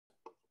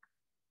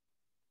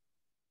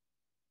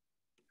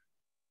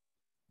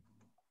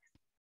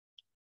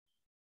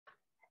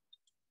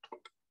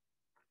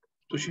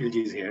Sushil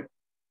ji is here.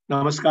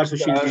 Namaskar,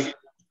 Sushil ji.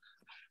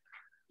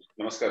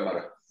 Namaskar,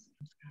 Mara.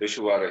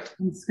 Vishware.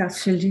 Namaskar,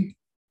 Sushil ji.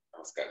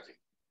 Namaskar ji.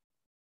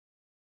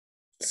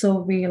 So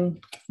we'll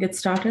get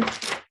started.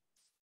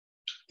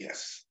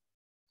 Yes.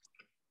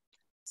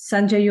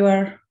 Sanjay, you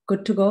are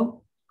good to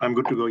go? I'm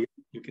good to go.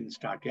 You can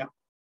start, yeah.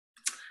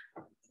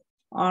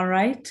 All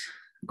right.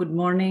 Good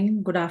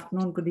morning, good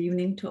afternoon, good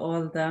evening to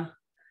all the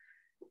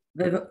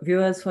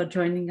viewers who are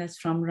joining us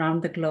from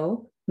around the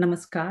globe.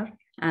 Namaskar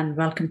and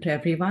welcome to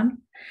everyone.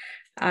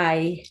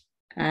 I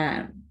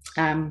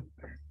am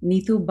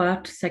Neetu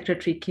Bhatt,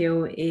 Secretary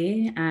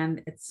KOA,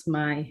 and it's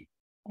my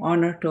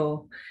honor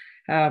to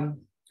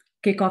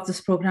kick off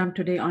this program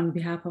today on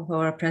behalf of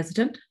our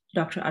president,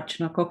 Dr.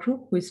 Archana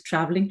Kokru, who is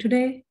traveling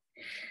today.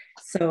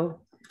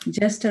 So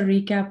just a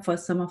recap for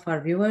some of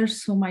our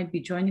viewers who might be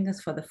joining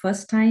us for the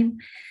first time.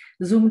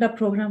 ZoomDub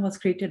program was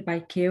created by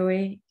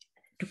KOA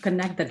to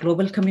connect the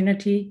global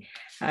community,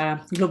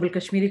 global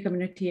Kashmiri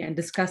community, and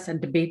discuss and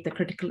debate the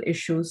critical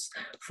issues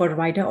for a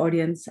wider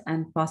audience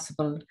and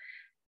possible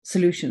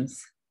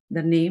solutions.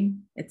 The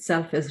name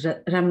itself is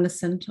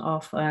reminiscent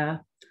of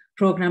a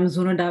program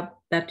ZoomDub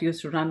that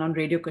used to run on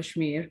Radio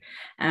Kashmir.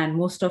 And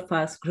most of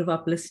us grew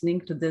up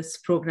listening to this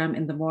program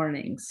in the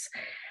mornings.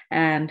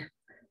 And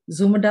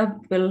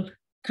ZoomDub will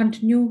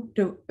continue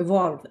to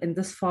evolve in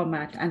this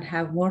format and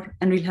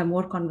we'll have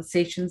more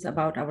conversations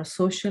about our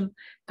social,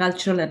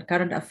 cultural, and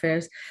current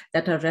affairs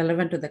that are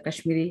relevant to the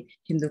Kashmiri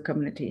Hindu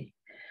community.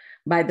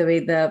 By the way,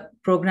 the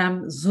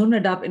program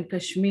ZoomDub in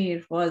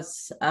Kashmir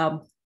was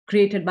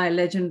created by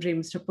legendary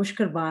Mr.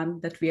 Pushkar Ban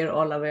that we are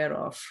all aware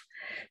of.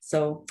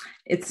 So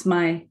it's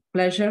my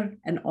pleasure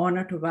and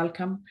honor to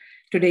welcome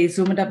today's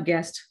ZoomDub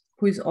guest,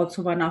 who is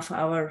also one of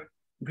our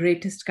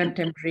greatest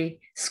contemporary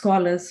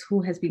scholars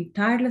who has been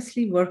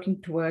tirelessly working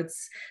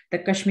towards the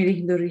Kashmiri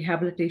Hindu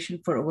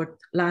rehabilitation for over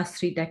the last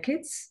 3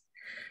 decades.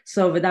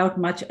 So without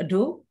much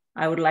ado,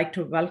 I would like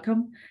to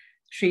welcome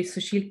Shri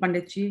Sushil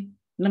Pandit ji.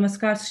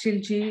 Namaskar,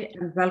 Sushil ji,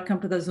 and welcome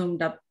to the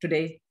ZoomDub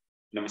today.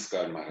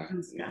 Namaskar, Mara.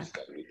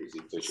 Namaskar.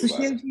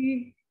 Sushil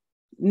ji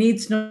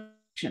needs no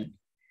introduction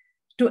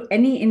to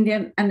any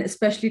Indian and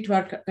especially to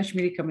our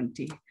Kashmiri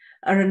community.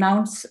 A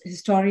renowned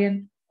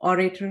historian,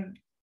 orator,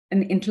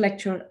 an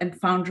intellectual, and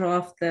founder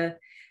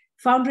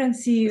and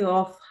CEO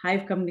of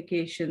Hive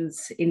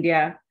Communications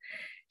India.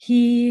 As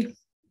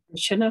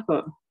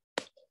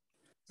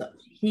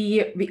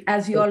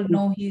you all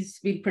know, he's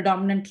been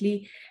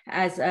predominantly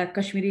as a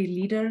Kashmiri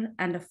leader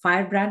and a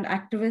firebrand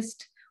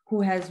activist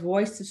who has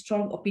voiced a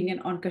strong opinion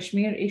on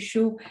Kashmir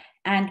issue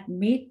and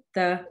made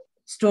the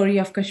story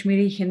of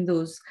Kashmiri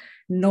Hindus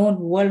known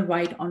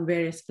worldwide on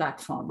various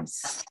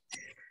platforms.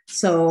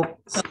 So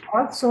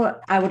also,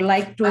 I would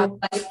like to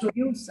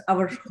introduce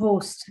our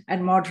host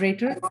and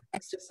moderator,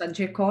 Mr.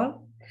 Sanjay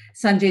Kaul.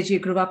 Sanjay ji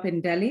grew up in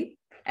Delhi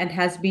and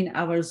has been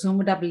our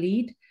ZoomDub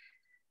lead,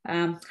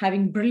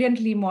 having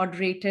brilliantly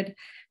moderated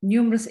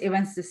numerous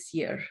events this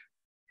year.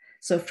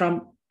 So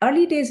from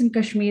early days in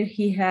Kashmir,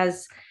 he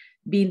has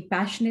been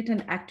passionate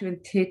and active in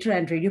theater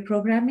and radio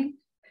programming.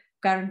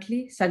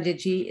 Currently, Sanjay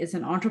ji is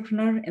an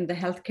entrepreneur in the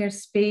healthcare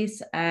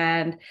space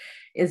and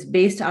is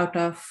based out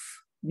of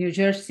New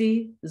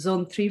Jersey,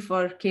 Zone 3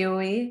 for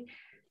KOA.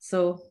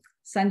 So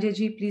Sanjay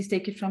ji, please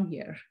take it from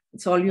here.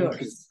 It's all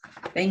yours.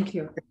 Thank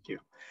you. Thank you.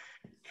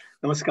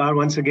 Namaskar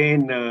once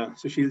again,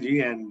 Sushil ji,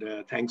 and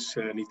thanks,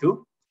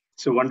 Neetu.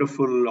 It's a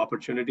wonderful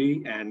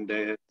opportunity and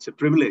it's a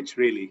privilege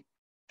really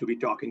to be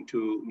talking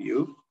to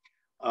you.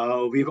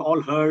 We've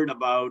all heard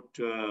about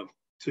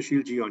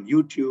Sushil ji on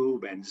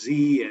YouTube and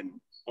Z and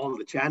all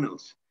the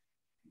channels.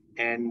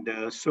 And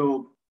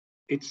so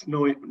it's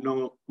no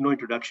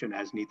introduction,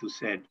 as Neetu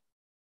said.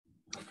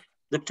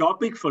 The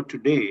topic for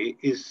today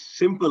is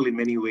simple in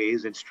many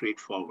ways and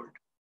straightforward.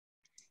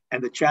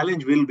 And the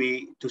challenge will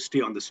be to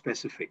stay on the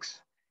specifics.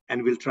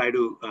 And we'll try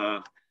to,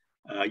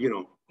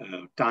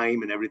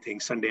 time and everything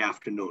Sunday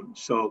afternoon.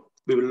 So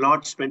we will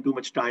not spend too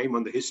much time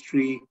on the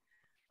history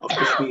of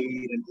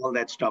Kashmir and all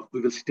that stuff.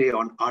 We will stay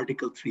on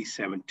Article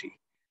 370.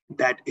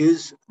 That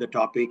is the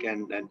topic,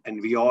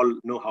 and we all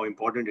know how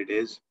important it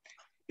is.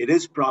 It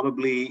is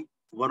probably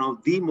one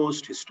of the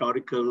most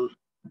historical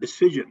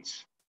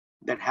decisions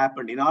that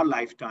happened in our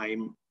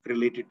lifetime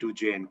related to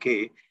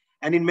J&K.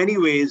 And in many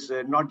ways,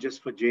 not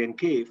just for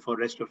J&K, for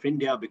rest of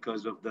India,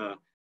 because of the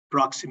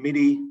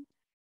proximity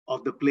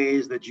of the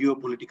place, the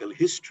geopolitical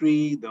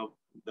history, the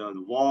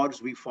wars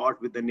we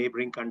fought with the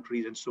neighboring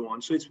countries and so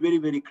on. So it's very,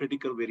 very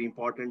critical, very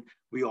important.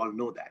 We all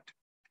know that.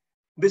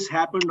 This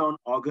happened on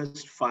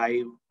August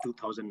 5,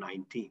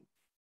 2019.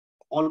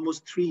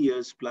 Almost 3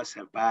 years plus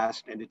have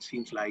passed, and it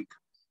seems like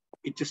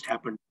it just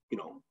happened,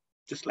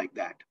 just like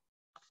that.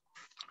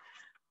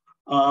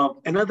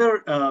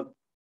 Another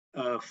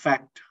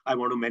fact I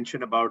want to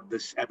mention about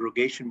this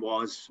abrogation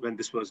was when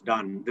this was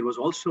done, there was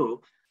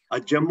also a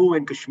Jammu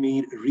and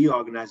Kashmir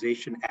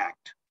Reorganization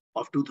Act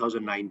of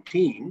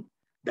 2019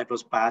 that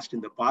was passed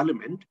in the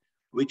parliament,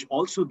 which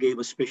also gave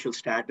a special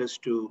status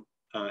to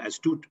as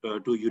two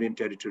union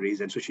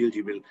territories, and Sushil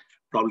ji will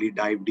probably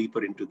dive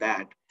deeper into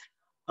that.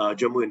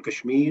 Jammu and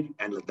Kashmir,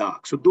 and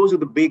Ladakh. So those are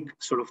the big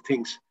sort of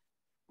things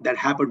that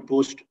happened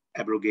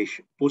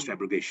post-abrogation.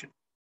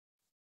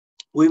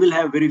 We will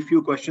have very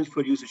few questions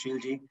for you,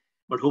 Sushilji,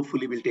 but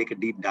hopefully we'll take a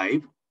deep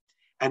dive,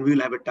 and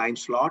we'll have a time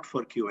slot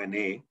for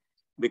Q&A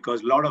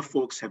because a lot of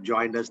folks have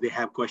joined us. They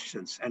have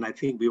questions, and I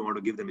think we want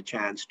to give them a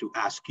chance to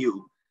ask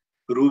you.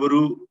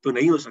 Rubaru to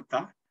nahi ho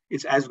sakta.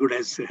 It's as good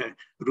as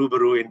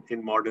Rubaru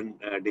in modern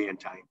day and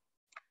time.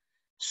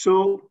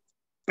 So,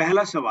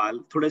 pehla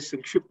sawal, thoda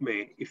sankshipt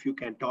mein, if you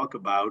can talk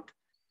about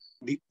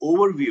the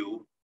overview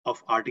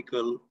of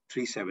Article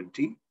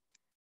 370,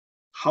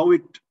 how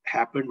it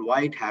happened,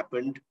 why it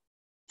happened,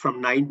 from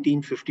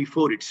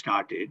 1954 it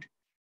started,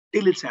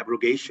 till its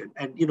abrogation,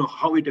 and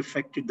how it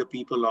affected the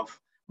people of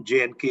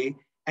J&K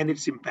and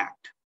its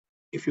impact.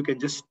 If you can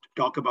just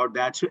talk about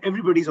that, so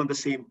everybody's on the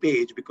same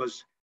page,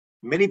 because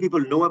many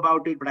people know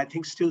about it, but I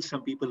think still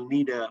some people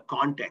need a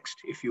context,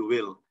 if you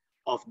will,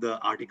 of the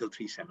Article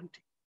 370.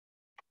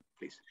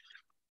 Please.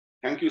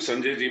 Thank you,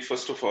 Sanjay ji.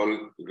 First of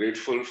all,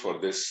 grateful for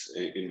this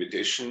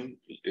invitation.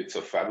 It's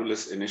a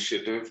fabulous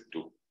initiative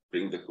to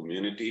bring the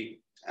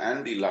community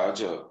and the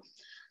larger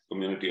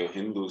community of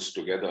Hindus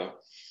together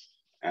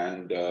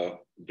and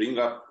bring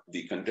up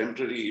the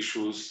contemporary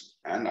issues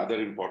and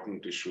other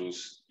important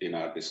issues in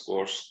our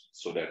discourse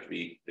so that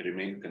we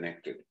remain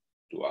connected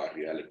to our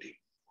reality.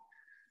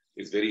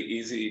 It's very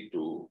easy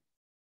to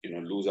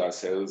lose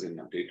ourselves in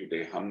a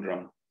day-to-day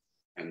humdrum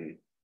and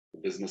the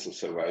business of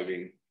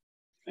surviving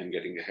and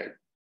getting ahead.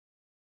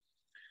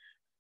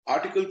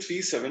 Article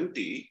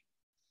 370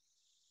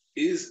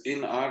 is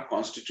in our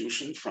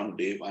constitution from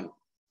day one.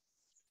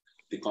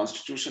 The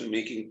constitution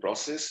making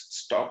process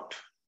stopped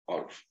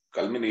or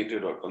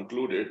culminated or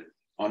concluded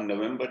on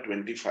November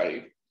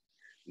 25,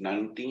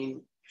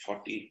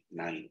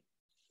 1949.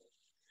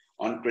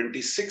 On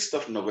 26th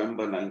of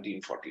November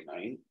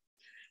 1949,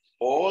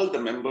 all the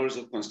members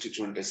of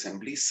Constituent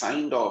Assembly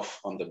signed off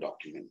on the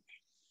document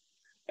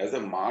as a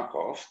mark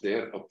of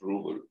their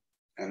approval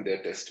and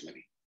their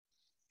testimony.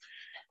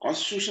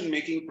 Constitution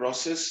making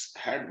process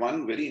had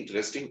one very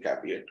interesting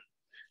caveat,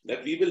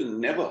 that we will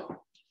never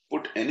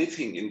put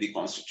anything in the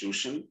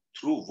constitution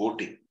through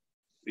voting.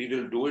 We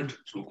will do it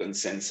through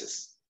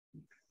consensus.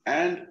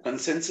 And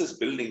consensus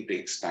building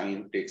takes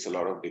time, takes a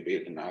lot of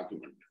debate and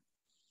argument.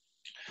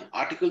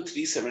 Article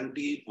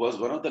 370 was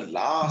one of the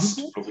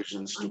last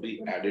provisions to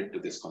be added to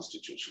this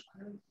constitution.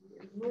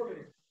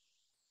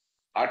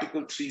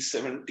 Article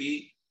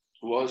 370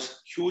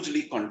 was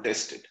hugely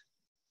contested.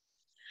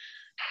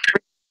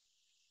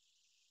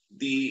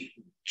 The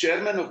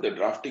chairman of the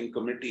drafting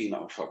committee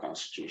of our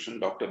constitution,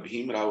 Dr.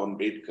 Bhimrao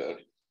Ambedkar,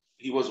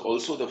 he was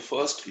also the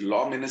first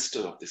law minister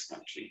of this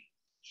country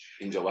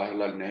in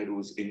Jawaharlal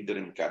Nehru's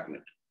interim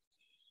cabinet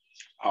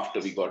after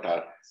we got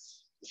our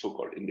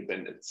so-called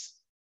independence.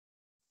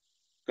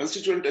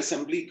 Constituent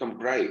Assembly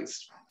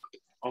comprised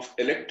of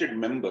elected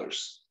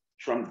members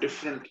from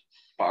different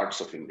parts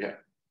of India.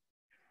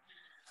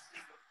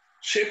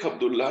 Sheikh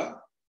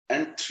Abdullah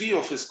and 3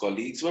 of his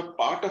colleagues were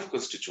part of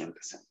Constituent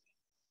Assembly.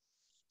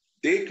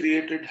 They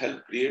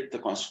helped create the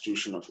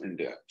Constitution of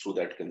India through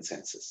that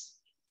consensus.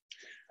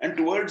 And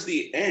towards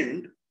the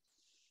end,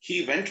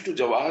 he went to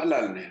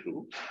Jawaharlal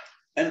Nehru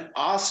and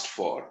asked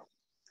for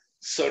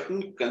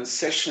certain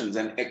concessions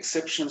and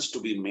exceptions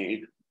to be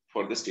made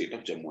for the state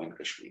of Jammu and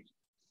Kashmir.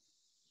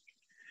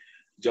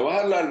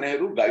 Jawaharlal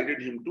Nehru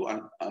guided him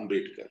to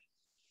Ambedkar,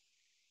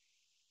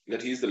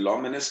 that he is the law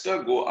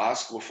minister, go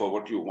ask for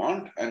what you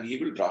want and he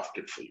will draft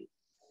it for you.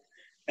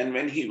 And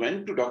when he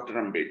went to Dr.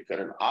 Ambedkar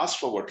and asked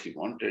for what he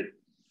wanted,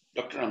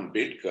 Dr.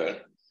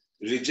 Ambedkar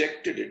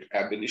rejected it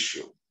ab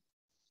initio.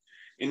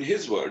 In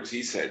his words,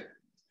 he said,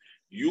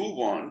 you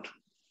want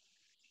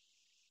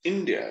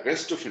India,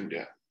 rest of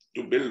India,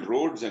 to build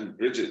roads and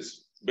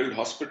bridges, build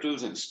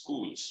hospitals and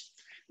schools,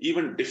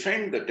 even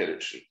defend the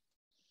territory.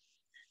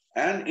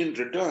 And in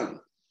return,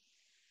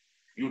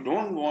 you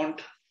don't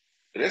want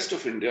rest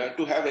of India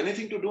to have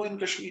anything to do in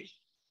Kashmir.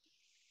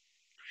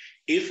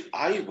 If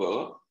I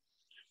were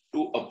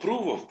to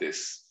approve of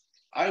this,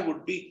 I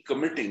would be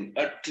committing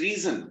a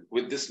treason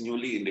with this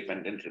newly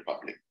independent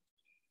republic.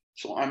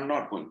 So I'm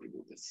not going to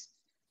do this.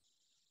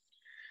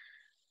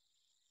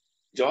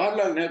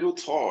 Jawaharlal Nehru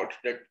thought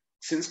that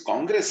since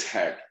Congress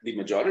had the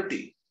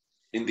majority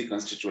in the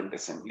Constituent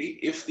Assembly,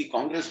 if the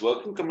Congress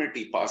Working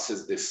Committee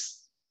passes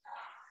this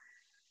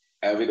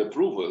with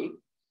approval,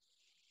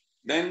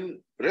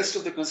 then rest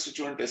of the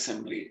Constituent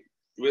Assembly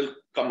will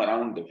come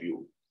around the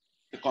view.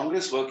 The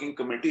Congress Working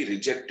Committee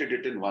rejected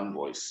it in one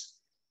voice.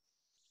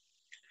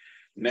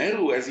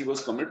 Nehru, as he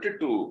was committed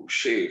to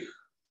Sheikh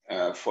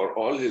for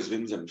all his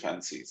whims and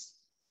fancies,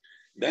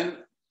 then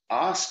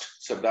asked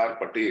Sardar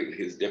Patel,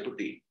 his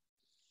deputy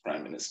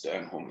prime minister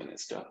and home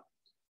minister,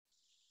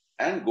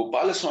 and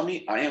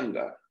Gopalaswamy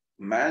Iyengar,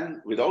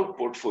 man without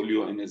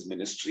portfolio in his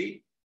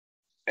ministry,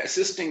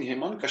 assisting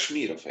him on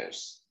Kashmir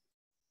affairs.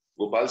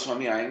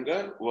 Gopalaswamy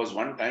Iyengar was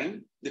one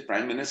time the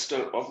prime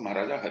minister of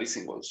Maharaja Hari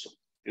Singh also.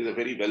 He is a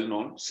very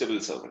well-known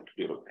civil servant,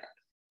 bureaucrat.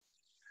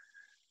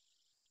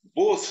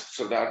 Both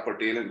Sardar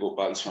Patel and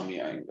Gopalaswamy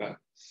Iyengar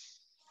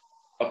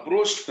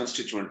approached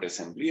Constituent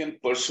Assembly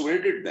and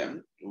persuaded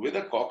them with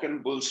a cock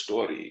and bull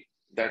story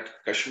that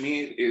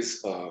Kashmir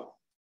is a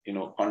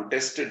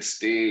contested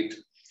state.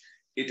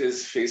 It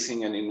is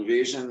facing an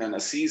invasion and a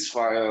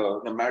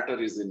ceasefire. The matter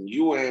is in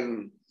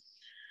UN.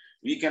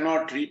 We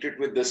cannot treat it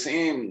with the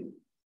same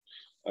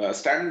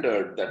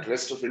standard that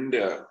rest of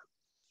India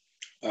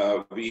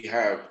we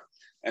have.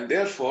 And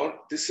therefore,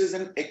 this is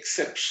an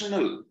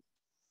exceptional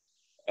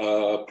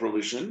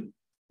provision,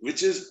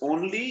 which is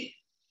only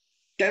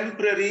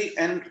temporary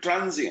and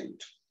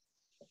transient.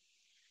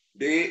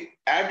 They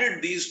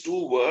added these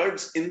two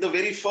words in the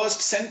very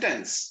first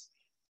sentence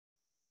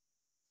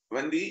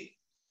when the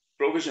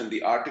provision,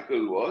 the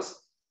article was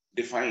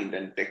defined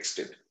and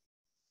texted.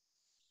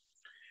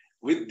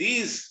 With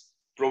these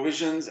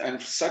provisions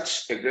and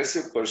such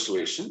aggressive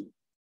persuasion,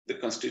 the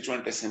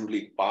Constituent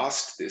Assembly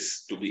passed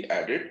this to be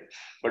added,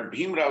 but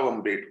Bhim Rao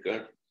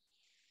Ambedkar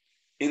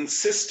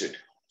insisted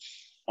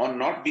on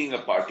not being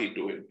a party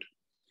to it.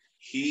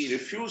 He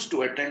refused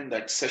to attend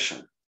that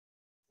session,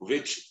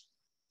 which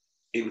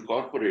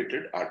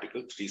incorporated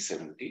Article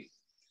 370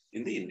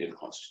 in the Indian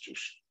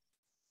Constitution.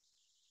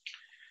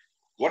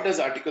 What does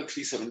Article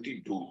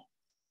 370 do?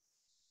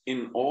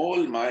 In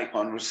all my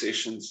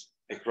conversations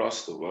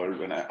across the world,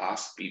 when I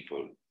ask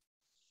people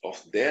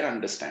of their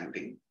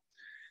understanding,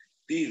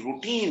 the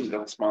routine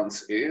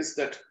response is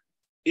that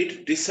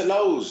it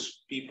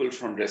disallows people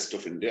from rest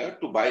of India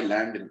to buy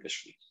land in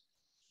Kashmir.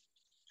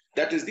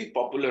 That is the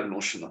popular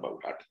notion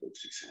about Article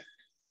 370,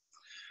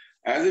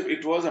 as if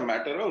it was a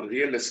matter of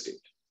real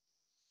estate,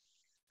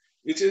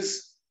 which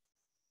is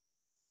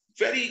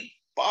very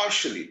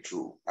partially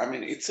true. I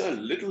mean, it's a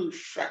little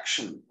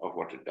fraction of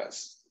what it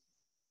does.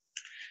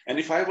 And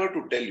if I were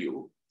to tell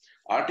you,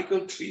 Article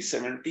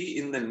 370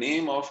 in the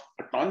name of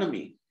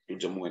autonomy to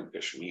Jammu and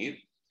Kashmir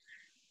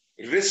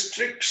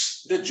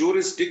restricts the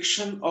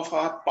jurisdiction of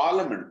our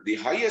parliament, the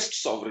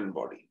highest sovereign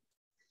body.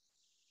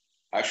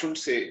 I shouldn't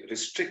say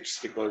restricts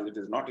because it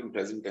is not in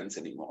present tense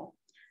anymore,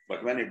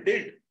 but when it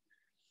did,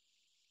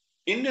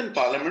 Indian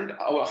Parliament,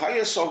 our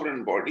highest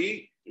sovereign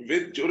body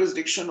with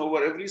jurisdiction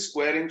over every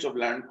square inch of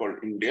land called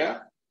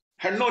India,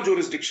 had no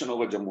jurisdiction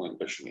over Jammu and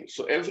Kashmir.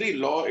 So every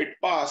law it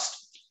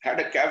passed had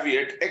a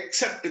caveat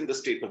except in the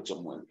state of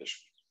Jammu and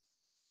Kashmir.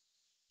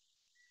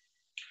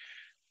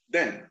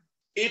 Then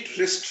it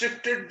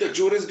restricted the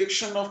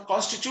jurisdiction of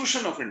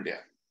Constitution of India.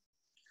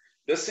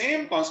 The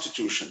same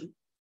Constitution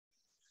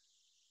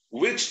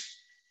which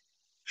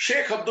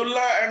Sheikh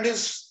Abdullah and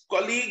his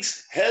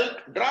colleagues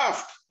helped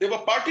draft. They were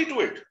party to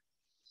it.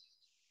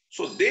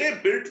 So they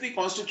built the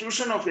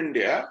Constitution of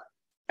India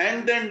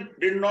and then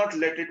did not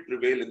let it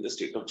prevail in the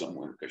state of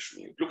Jammu and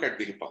Kashmir. Look at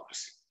the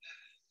hypocrisy.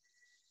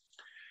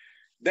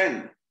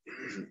 Then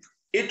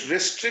it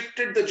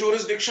restricted the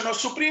jurisdiction of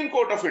Supreme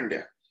Court of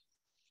India,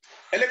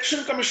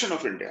 Election Commission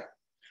of India,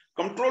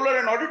 Comptroller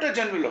and Auditor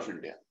General of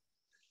India.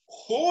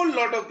 Whole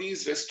lot of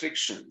these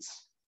restrictions,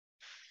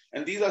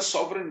 and these are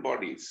sovereign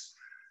bodies.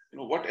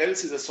 What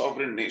else is a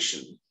sovereign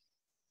nation?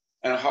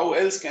 And how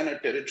else can a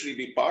territory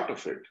be part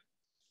of it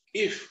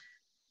if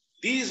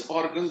these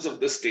organs of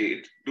the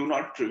state do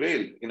not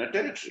prevail in a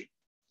territory?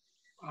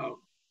 Wow.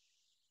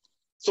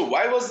 So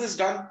why was this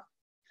done?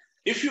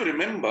 If you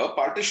remember,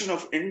 partition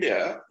of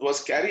India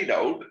was carried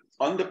out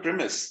on the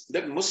premise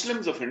that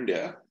Muslims of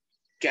India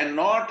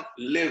cannot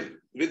live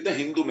with the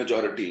Hindu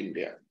majority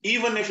India,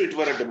 even if it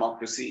were a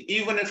democracy,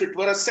 even if it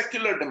were a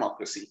secular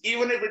democracy,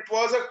 even if it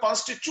was a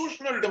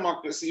constitutional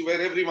democracy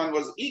where everyone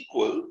was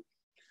equal.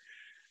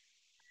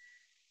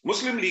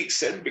 Muslim League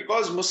said,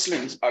 because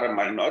Muslims are a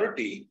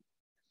minority,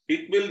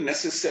 it will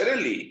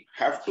necessarily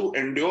have to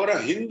endure a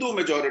Hindu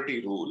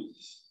majority rule.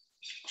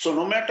 So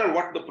no matter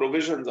what the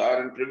provisions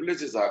are and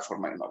privileges are for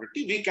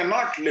minority, we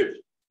cannot live.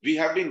 We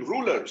have been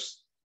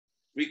rulers.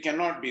 We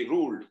cannot be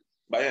ruled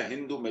by a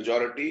Hindu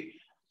majority,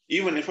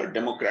 even if a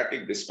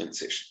democratic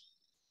dispensation.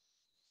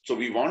 So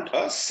we want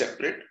a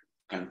separate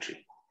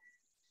country.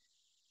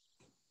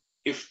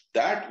 If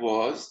that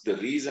was the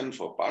reason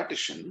for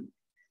partition,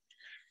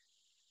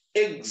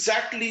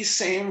 exactly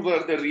same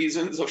were the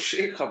reasons of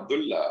Sheikh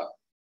Abdullah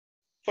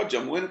for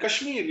Jammu and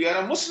Kashmir. We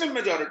are a Muslim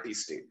majority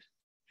state.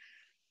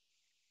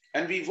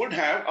 And we would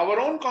have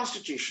our own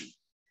constitution.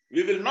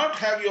 We will not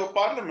have your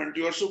parliament,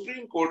 your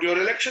Supreme Court, your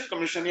election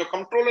commission, your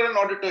comptroller and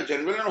auditor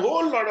general, and a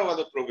whole lot of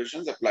other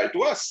provisions apply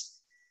to us.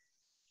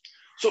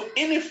 So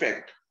in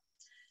effect,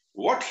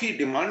 what he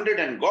demanded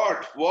and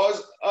got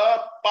was a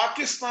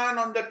Pakistan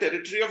on the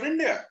territory of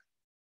India.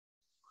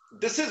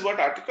 This is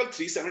what Article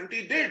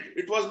 370 did.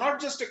 It was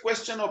not just a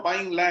question of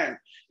buying land.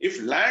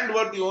 If land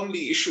were the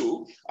only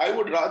issue, I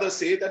would rather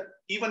say that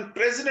even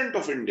President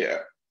of India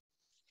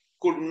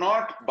could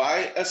not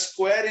buy a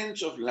square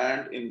inch of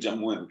land in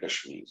Jammu and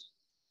Kashmir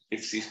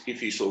if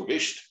he so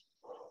wished.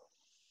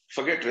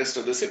 Forget rest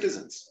of the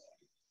citizens.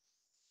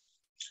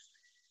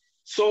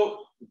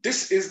 So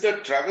this is the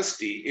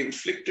travesty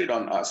inflicted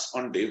on us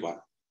on day one.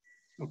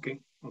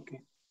 Okay.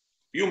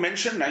 You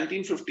mentioned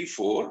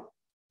 1954.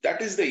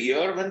 That is the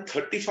year when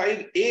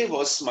 35A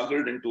was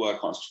smuggled into our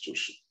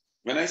constitution.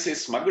 When I say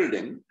smuggled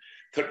in,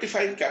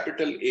 35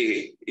 capital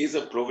A is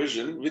a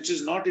provision which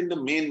is not in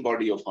the main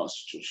body of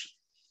Constitution.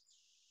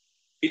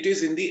 It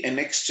is in the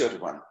annexure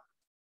one.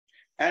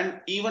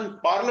 And even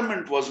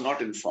Parliament was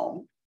not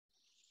informed.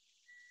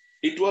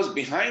 It was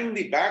behind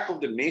the back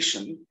of the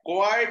nation,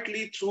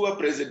 quietly through a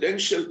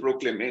presidential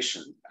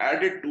proclamation,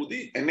 added to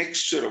the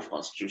annexure of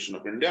Constitution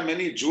of India.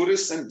 Many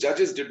jurists and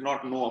judges did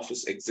not know of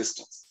its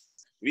existence.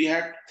 We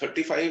had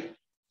 35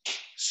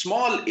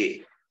 small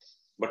a,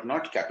 but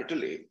not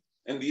capital A.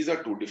 And these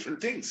are two different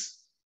things.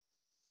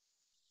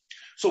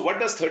 So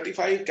what does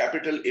 35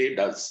 capital A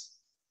does?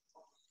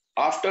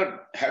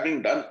 After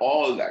having done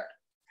all that,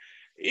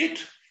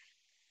 it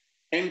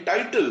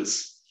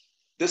entitles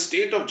the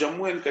state of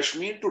Jammu and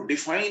Kashmir to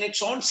define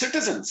its own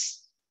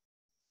citizens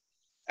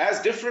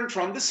as different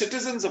from the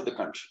citizens of the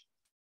country.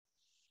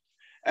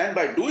 And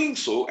by doing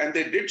so, and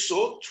they did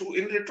so through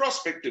in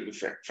retrospective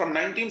effect from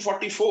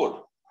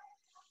 1944,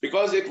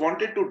 because it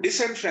wanted to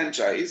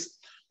disenfranchise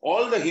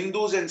all the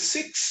Hindus and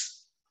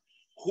Sikhs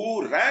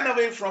who ran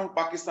away from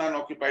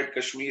Pakistan-occupied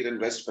Kashmir and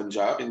West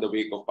Punjab in the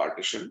wake of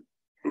partition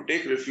to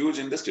take refuge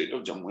in the state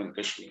of Jammu and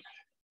Kashmir.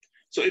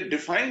 So it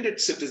defined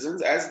its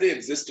citizens as they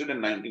existed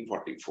in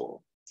 1944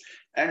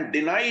 and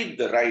denied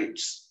the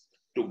rights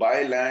to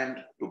buy land,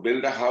 to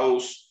build a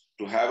house,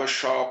 to have a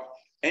shop,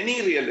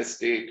 any real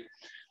estate,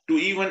 to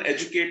even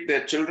educate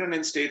their children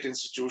in state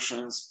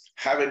institutions,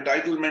 have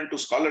entitlement to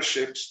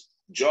scholarships,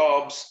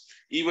 jobs,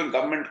 even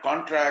government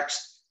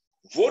contracts,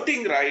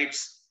 voting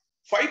rights,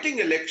 fighting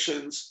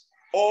elections.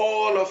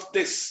 All of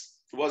this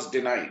was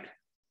denied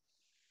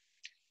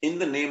in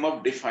the name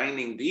of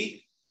defining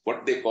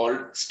what they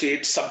called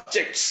state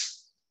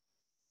subjects.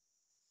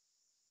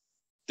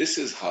 This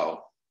is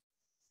how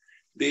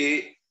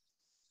they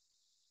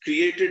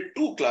created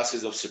two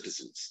classes of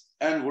citizens.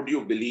 And would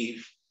you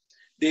believe,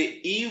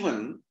 they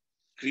even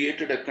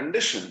created a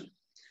condition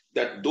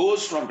that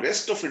those from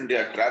rest of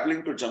India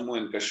traveling to Jammu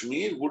and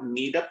Kashmir would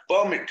need a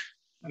permit.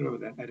 I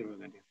remember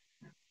that.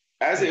 Yeah.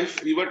 As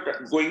if we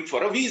were going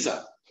for a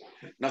visa.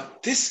 Now,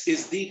 this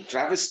is the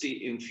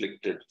travesty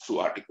inflicted through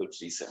Article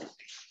 370.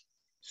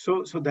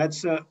 So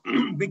that's a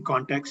big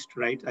context,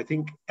 right? I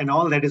think, and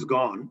all that is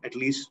gone, at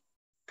least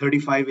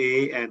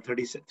 35A and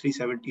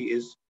 370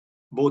 is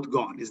both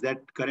gone. Is that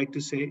correct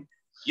to say?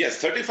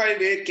 Yes,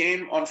 35A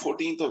came on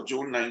 14th of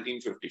June,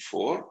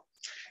 1954.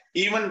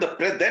 Even the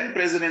then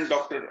President,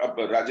 Dr.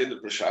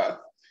 Rajendra Prasad,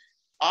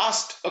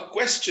 asked a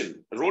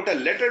question, wrote a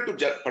letter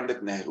to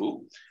Pandit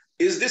Nehru.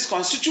 Is this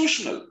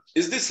constitutional?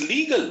 Is this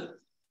legal?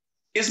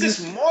 Is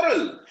this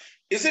moral?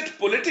 Is it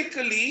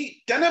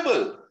politically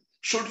tenable?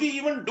 Should we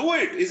even do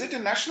it? Is it a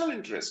national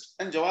interest?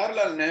 And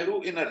Jawaharlal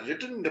Nehru, in a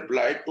written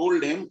reply,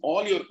 told him,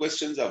 all your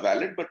questions are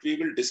valid, but we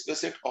will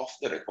discuss it off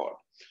the record.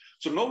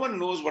 So no one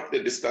knows what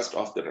they discussed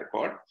off the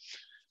record.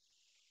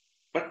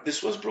 But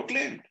this was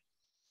proclaimed.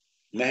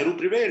 Nehru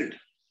prevailed.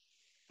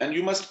 And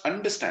you must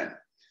understand,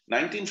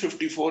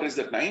 1954 is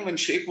the time when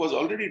Sheikh was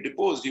already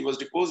deposed. He was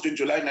deposed in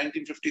July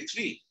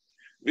 1953,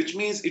 which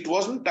means it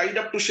wasn't tied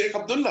up to Sheikh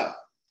Abdullah.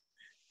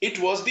 It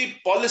was the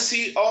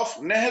policy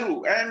of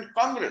Nehru and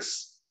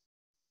Congress.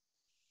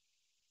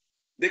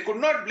 They could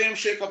not blame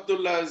Sheikh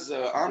Abdullah's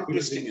arm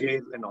twisting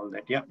and all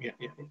that. Yeah.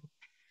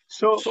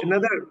 So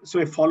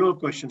a follow-up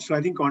question. So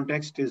I think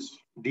context is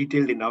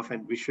detailed enough,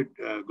 and we should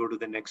go to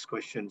the next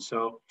question.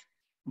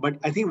 But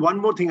I think one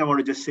more thing I want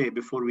to just say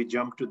before we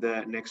jump to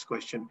the next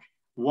question.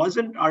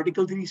 Wasn't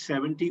Article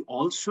 370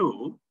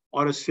 also,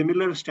 or a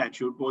similar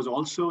statute, was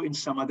also in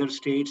some other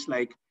states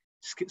like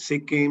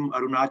Sikkim,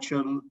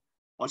 Arunachal,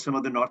 or some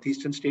of the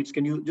northeastern states?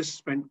 Can you just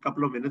spend a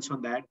couple of minutes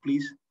on that,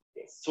 please?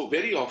 So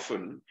very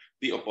often,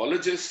 the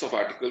apologists of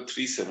Article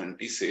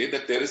 370 say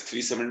that there is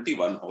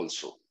 371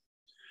 also,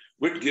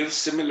 which gives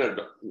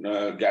similar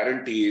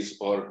guarantees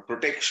or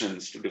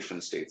protections to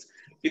different states.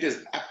 It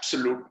is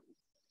absolute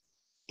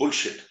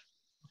bullshit.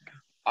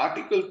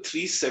 Article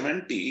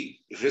 370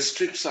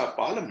 restricts our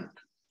parliament,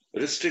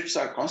 restricts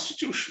our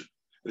constitution,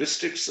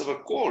 restricts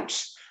our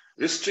courts,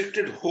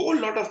 restricted a whole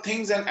lot of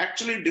things, and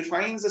actually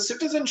defines the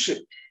citizenship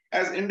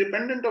as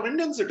independent of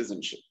Indian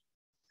citizenship.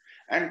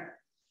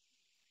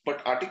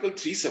 But Article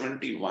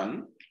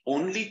 371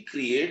 only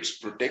creates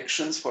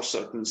protections for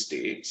certain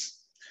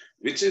states,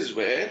 which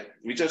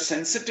are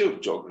sensitive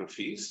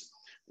geographies,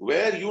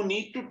 where you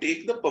need to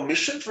take the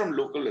permission from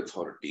local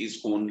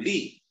authorities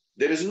only.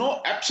 There is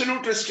no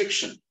absolute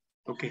restriction.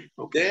 Okay.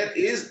 There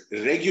is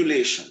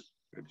regulation.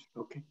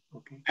 Okay.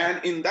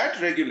 And in that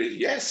regulation,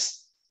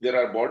 yes, there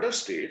are border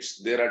states,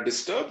 there are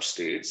disturbed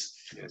states,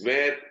 yes,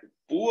 where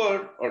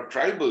poor or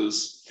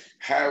tribals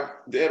have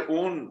their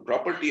own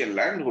property and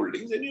land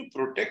holdings, and you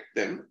protect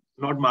them.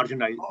 Not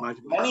marginalized.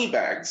 Money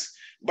bags.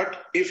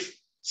 But if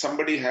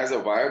somebody has a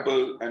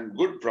viable and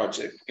good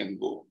project,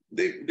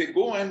 they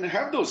go and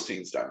have those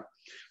things done.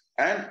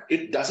 And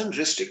it doesn't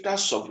restrict our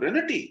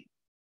sovereignty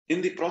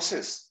in the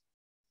process.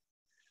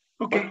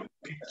 Okay.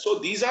 So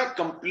these are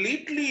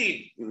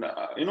completely,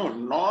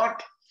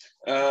 not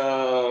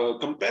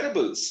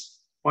comparables.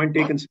 Point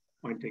taken.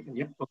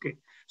 Yeah. Okay.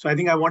 So I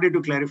think I wanted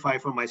to clarify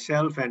for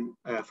myself and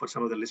for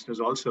some of the listeners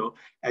also,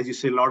 as you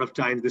say, a lot of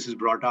times this is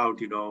brought out,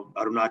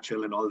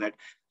 Arunachal and all that.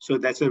 So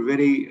that's a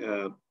very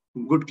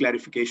good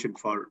clarification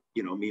for,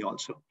 me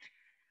also.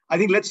 I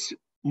think let's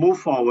move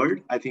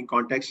forward. I think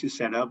context is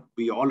set up.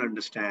 We all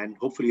understand,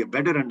 hopefully a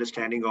better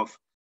understanding of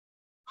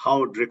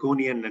how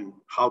draconian and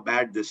how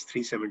bad this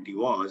 370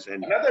 was.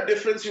 And another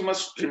difference you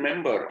must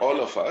remember, all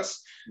of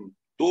us,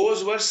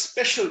 those were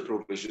special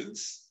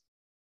provisions.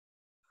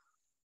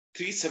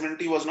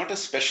 370 was not a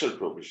special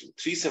provision.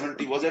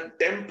 370 was a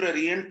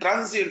temporary and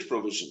transient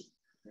provision.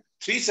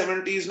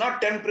 370 is not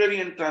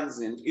temporary and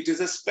transient. It is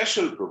a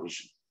special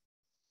provision.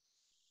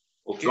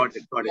 Okay.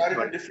 We are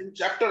in a different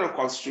chapter of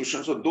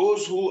Constitution. So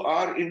those who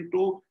are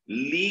into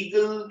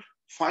legal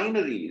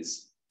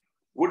fineries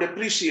would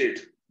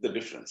appreciate the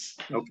difference.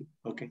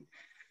 Okay.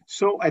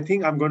 So I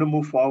think I'm going to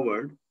move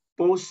forward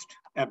post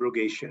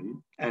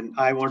abrogation, and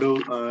I want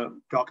to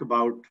talk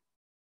about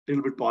a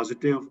little bit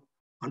positive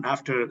on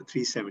after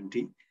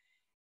 370.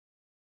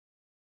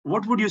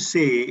 What would you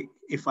say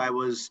if I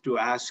was to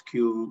ask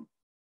you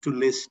to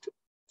list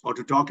or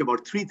to talk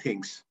about three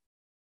things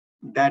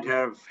that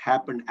have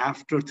happened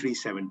after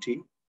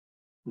 370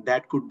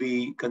 that could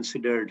be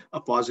considered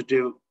a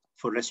positive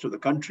for rest of the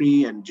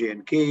country and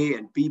J&K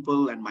and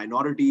people and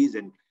minorities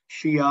and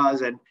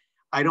Shias? And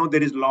I know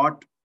there is a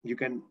lot you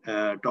can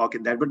talk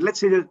in that, but let's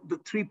say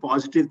the three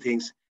positive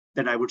things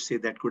that I would say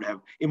that could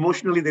have.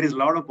 Emotionally, there is a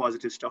lot of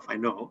positive stuff, I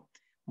know,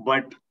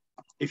 but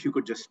if you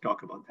could just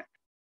talk about that.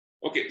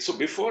 Okay, so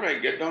before I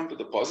get down to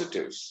the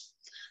positives,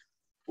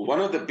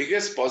 one of the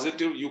biggest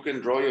positive you can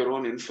draw your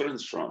own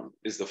inference from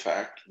is the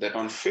fact that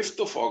on 5th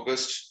of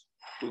August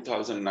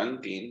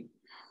 2019,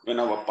 when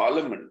our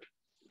parliament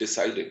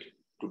decided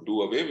to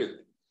do away with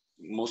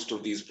most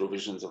of these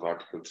provisions of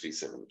Article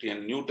 370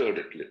 and neutered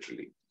it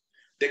literally.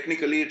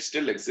 Technically, it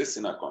still exists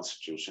in our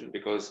constitution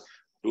because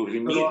to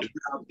remove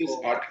this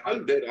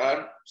article, there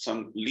are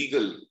some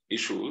legal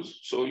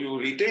issues. So you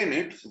retain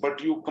it, but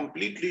you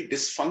completely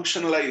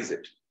dysfunctionalize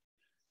it.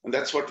 And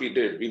that's what we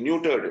did. We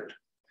neutered it.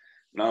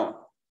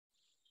 Now,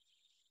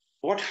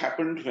 what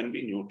happened when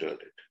we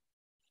neutered it?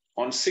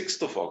 On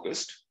 6th of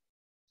August,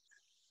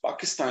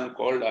 Pakistan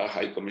called our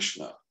High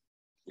Commissioner,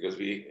 because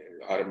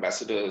our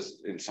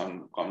ambassadors in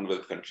some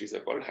Commonwealth countries are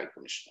called High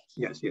Commissioners.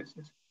 Yes.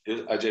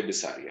 Ajay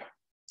Bisaria.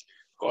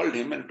 Called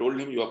him and told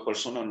him, you are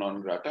persona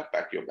non grata,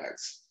 pack your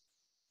bags.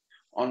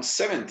 On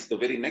 7th, the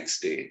very next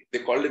day, they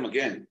called him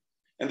again.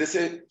 And they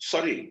said,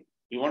 sorry,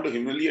 we want to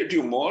humiliate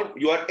you more.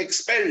 You are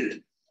expelled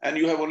and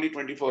you have only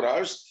 24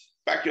 hours.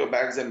 Pack your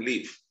bags and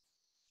leave.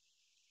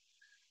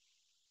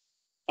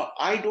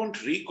 I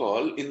don't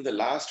recall in the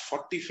last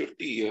 40,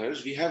 50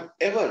 years, we have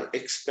ever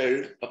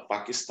expelled a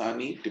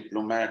Pakistani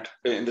diplomat,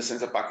 in the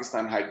sense of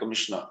Pakistan High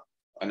Commissioner,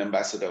 an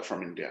ambassador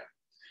from India.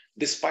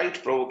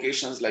 Despite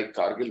provocations like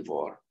Kargil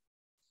War,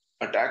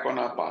 attack on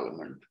our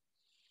parliament,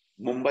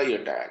 Mumbai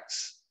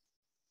attacks,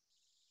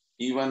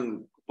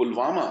 even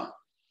Pulwama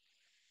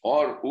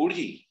or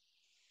Uri,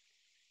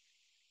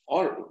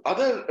 or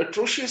other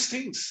atrocious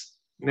things.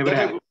 Never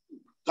happened.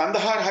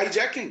 Kandahar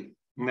hijacking.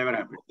 Never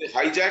happened. The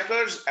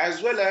hijackers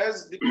as well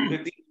as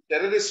the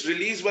terrorist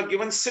release were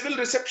given civil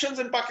receptions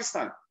in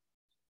Pakistan.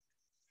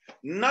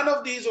 None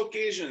of these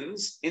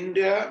occasions,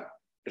 India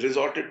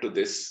resorted to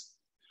this.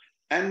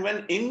 And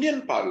when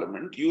Indian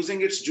Parliament,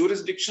 using its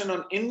jurisdiction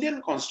on Indian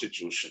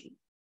Constitution,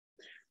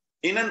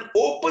 in an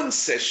open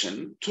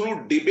session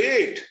through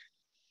debate,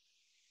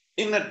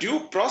 in a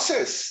due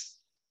process,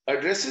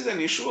 addresses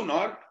an issue on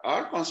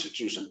our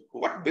Constitution,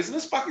 what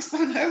business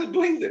Pakistan has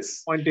doing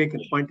this? Point taken.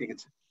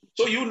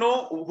 So you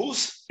know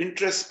whose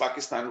interests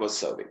Pakistan was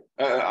serving.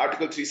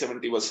 Article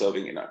 370 was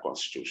serving in our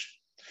Constitution.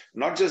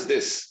 Not just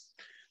this,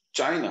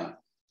 China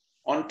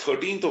on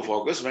 13th of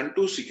August went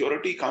to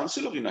Security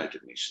Council of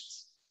United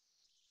Nations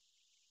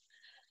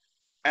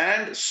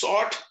and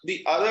sought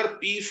the other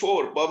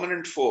P4,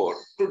 permanent 4,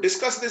 to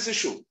discuss this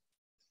issue.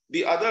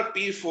 The other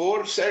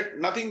P4 said,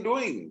 nothing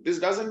doing. This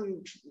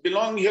doesn't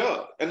belong here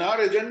in our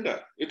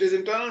agenda. It is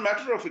internal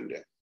matter of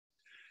India.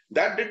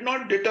 That did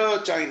not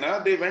deter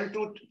China. They went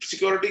to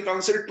Security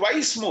Council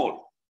twice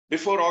more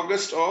before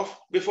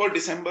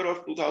December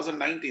of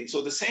 2019.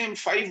 So the same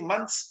 5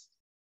 months,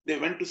 they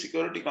went to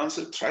Security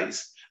Council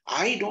thrice.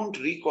 I don't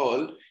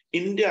recall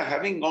India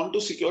having gone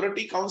to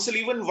Security Council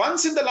even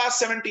once in the last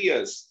 70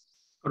 years.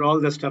 For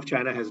all the stuff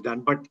China has done,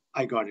 but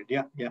I got it.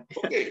 Yeah.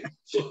 Okay,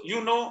 so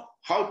you know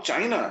how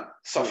China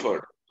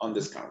suffered on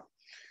this count.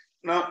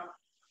 Now,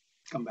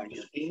 come back.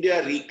 If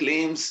India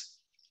reclaims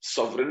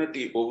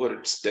sovereignty over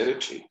its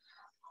territory,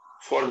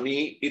 for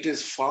me, it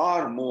is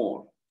far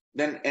more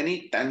than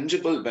any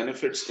tangible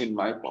benefits in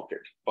my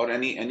pocket or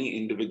any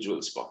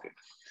individual's pocket.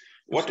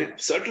 What it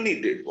certainly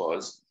did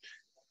was,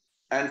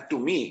 and to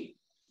me,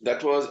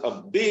 that was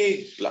a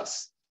big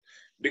plus,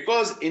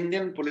 because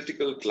Indian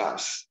political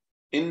class,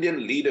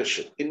 Indian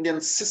leadership, Indian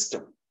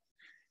system,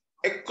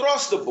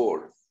 across the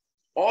board,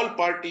 all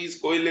parties,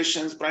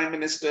 coalitions, prime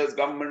ministers,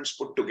 governments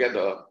put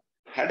together,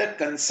 had a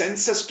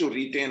consensus to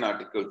retain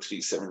Article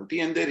 370,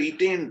 and they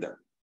retained them.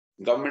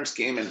 Governments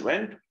came and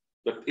went,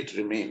 but it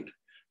remained.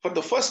 For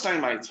the first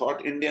time, I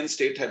thought Indian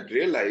state had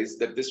realized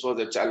that this was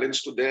a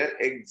challenge to their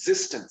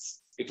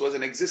existence. It was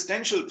an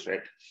existential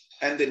threat,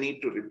 and they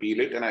need to repeal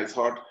it. And I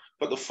thought,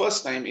 for the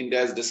first time, India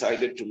has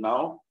decided to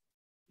now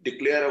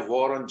declare a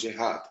war on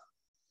jihad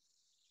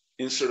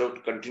instead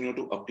of continue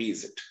to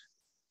appease it.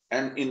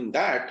 And in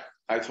that,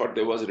 I thought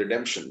there was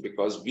redemption,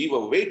 because we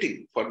were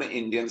waiting for the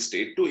Indian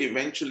state to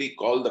eventually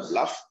call the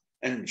bluff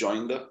and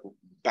join the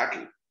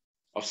battle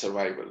of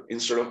survival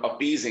instead of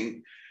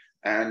appeasing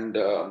and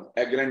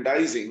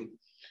aggrandizing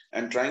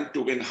and trying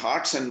to win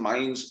hearts and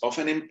minds of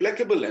an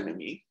implacable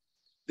enemy.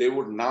 They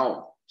would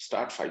now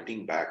start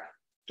fighting back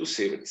to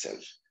save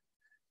itself.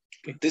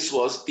 Okay. This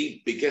was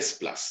the biggest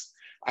plus.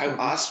 I've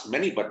asked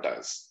many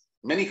Bhattas,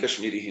 many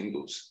Kashmiri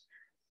Hindus,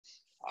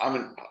 I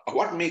mean,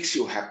 what makes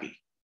you happy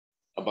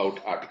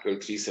about Article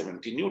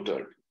 370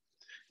 neutered?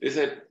 They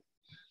said,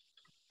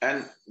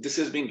 and this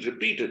has been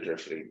repeated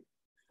refrain,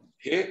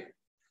 hey,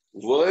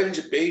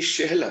 Vanj pe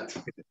shehlat.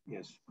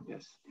 Yes,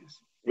 yes, yes.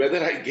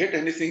 Whether I get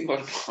anything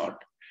or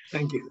not.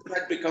 Thank you.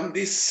 That become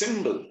the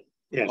symbol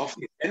of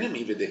the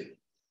enemy within.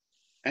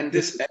 And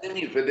this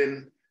enemy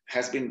within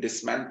has been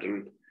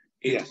dismantled.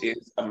 It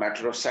is a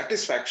matter of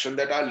satisfaction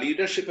that our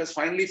leadership has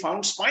finally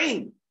found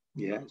spine.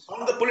 Yes.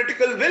 Found the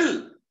political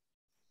will,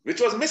 which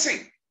was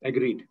missing.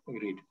 Agreed.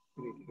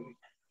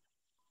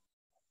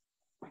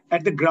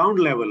 At the ground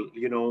level,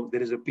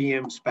 there is a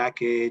PM's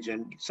package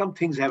and some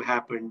things have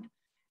happened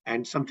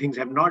and some things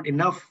have not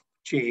enough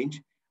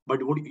change.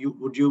 But would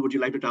you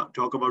like to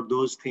talk about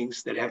those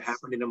things that have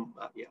happened in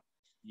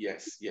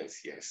Yes.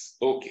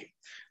 Okay.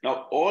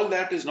 Now, all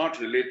that is not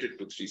related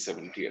to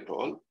 370 at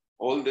all.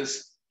 All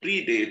this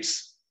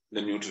predates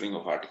the neutering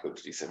of Article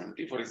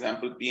 370. For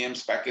example,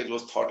 PM's package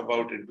was thought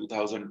about in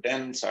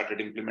 2010,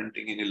 started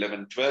implementing in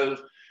 11-12.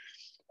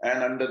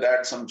 And under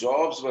that, some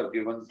jobs were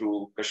given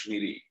to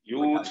Kashmiri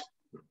youth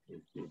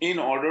in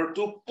order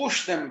to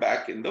push them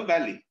back in the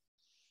valley.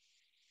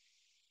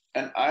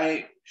 And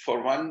I,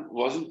 for one,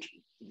 wasn't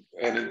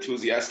an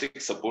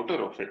enthusiastic supporter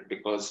of it,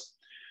 because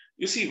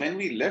you see, when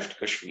we left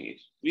Kashmir,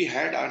 we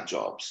had our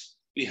jobs,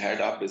 we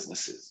had our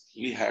businesses,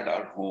 we had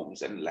our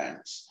homes and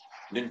lands,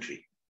 didn't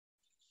we?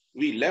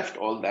 We left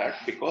all that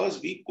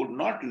because we could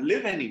not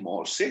live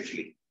anymore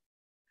safely.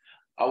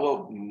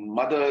 Our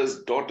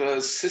mothers,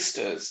 daughters,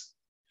 sisters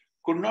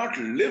could not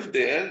live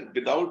there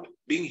without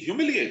being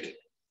humiliated.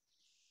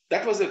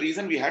 That was the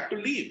reason we had to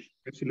leave.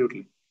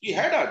 Absolutely. We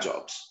had our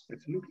jobs.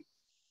 Absolutely.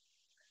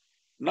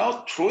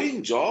 Now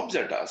throwing jobs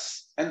at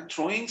us and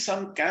throwing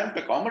some camp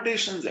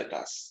accommodations at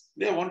us,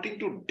 they're wanting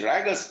to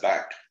drag us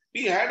back.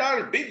 We had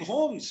our big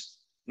homes,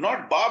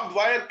 not barbed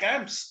wire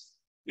camps.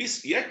 We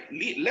yet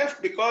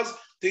left because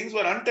things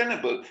were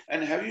untenable.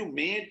 And have you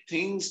made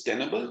things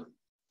tenable?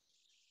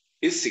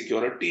 Is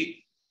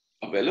security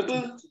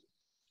available?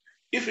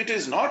 If it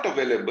is not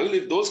available,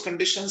 if those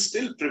conditions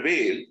still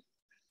prevail,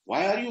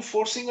 why are you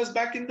forcing us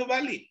back in the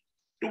valley?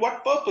 To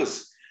what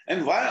purpose?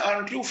 And why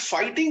aren't you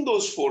fighting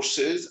those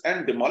forces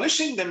and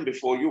demolishing them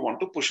before you want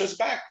to push us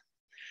back?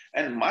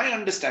 And my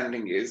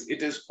understanding is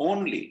it is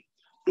only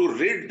to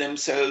rid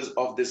themselves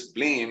of this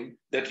blame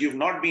that you've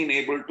not been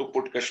able to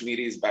put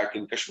Kashmiris back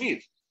in Kashmir.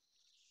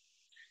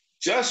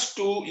 Just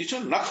to,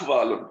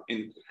 nakhwalun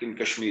in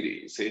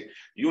Kashmiri, say,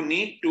 you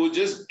need to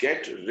just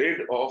get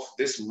rid of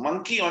this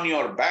monkey on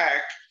your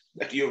back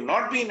that you've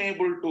not been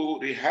able to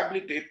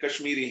rehabilitate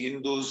Kashmiri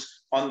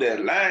Hindus on their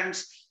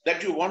lands,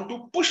 that you want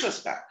to push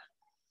us back.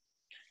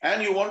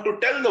 And you want to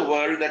tell the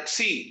world that,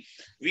 see,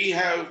 we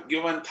have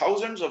given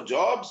thousands of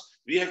jobs,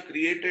 we have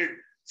created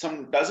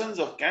some dozens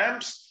of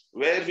camps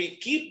where we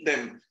keep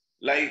them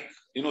like,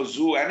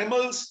 zoo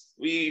animals,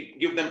 we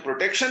give them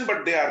protection,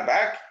 but they are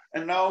back.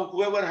 And now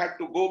whoever had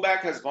to go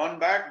back has gone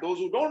back. Those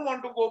who don't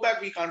want to go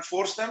back, we can't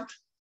force them.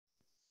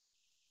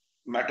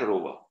 Matter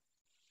over.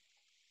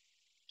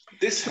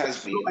 This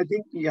has been... I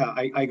think,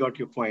 I got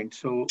your point.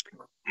 So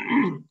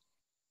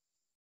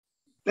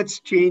let's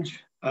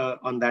change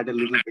on that a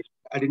little bit.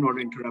 I didn't want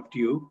to interrupt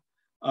you.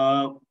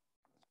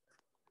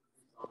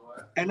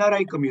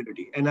 NRI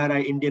community,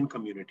 NRI Indian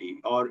community,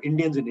 or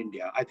Indians in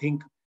India, I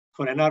think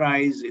for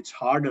NRIs, it's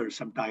harder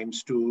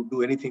sometimes to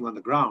do anything on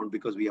the ground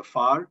because we are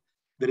far.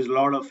 There is a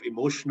lot of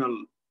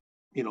emotional,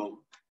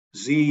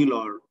 zeal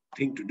or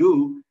thing to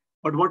do.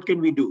 But what can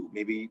we do?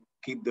 Maybe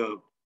keep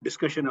the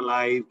discussion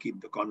alive,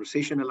 keep the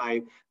conversation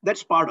alive.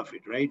 That's part of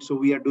it, right? So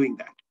we are doing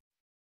that.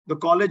 The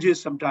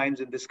colleges sometimes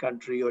in this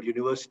country or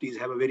universities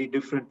have a very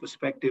different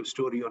perspective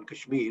story on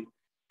Kashmir,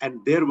 and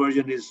their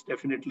version is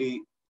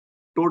definitely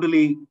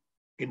totally,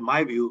 in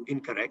my view,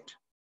 incorrect.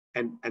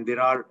 And there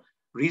are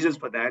reasons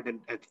for that, and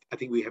I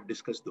think we have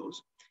discussed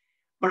those.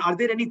 But are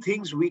there any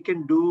things we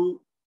can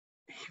do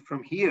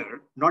from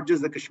here, not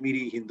just the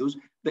Kashmiri Hindus,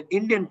 the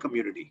Indian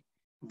community,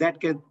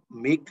 that can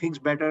make things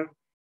better?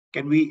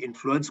 Can we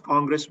influence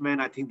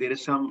congressmen? I think there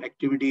is some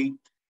activity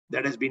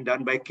that has been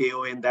done by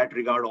KO in that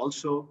regard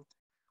also.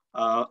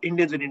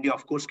 Indians in India,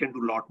 of course, can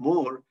do a lot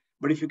more.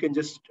 But if you can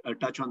just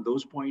touch on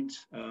those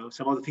points,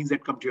 some of the things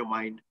that come to your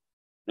mind.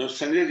 Now,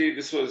 Sanjay ji,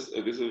 this is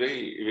a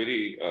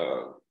very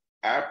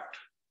apt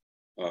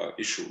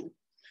issue.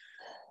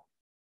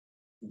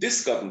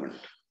 This government,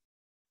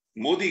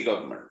 Modi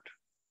government,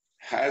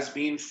 has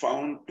been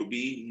found to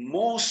be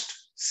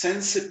most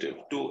sensitive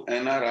to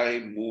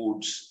NRI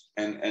moods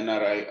and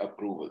NRI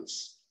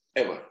approvals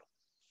ever.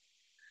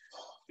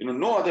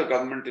 No other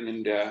government in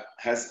India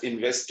has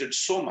invested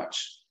so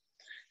much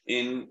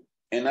in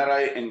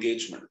NRI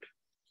engagement,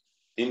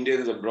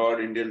 Indians abroad,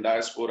 Indian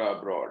diaspora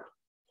abroad,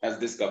 as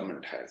this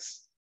government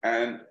has,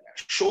 and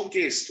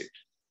showcased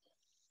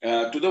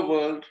it to the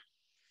world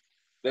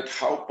that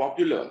how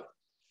popular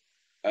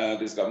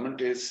this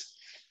government is,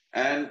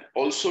 and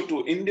also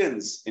to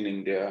Indians in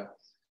India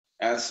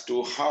as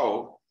to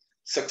how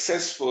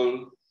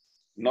successful,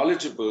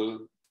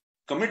 knowledgeable,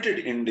 committed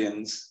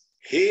Indians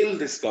hail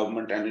this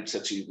government and its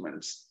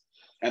achievements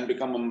and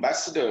become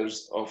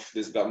ambassadors of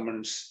this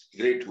government's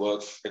great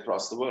work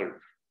across the world.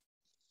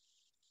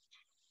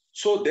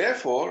 So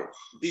therefore,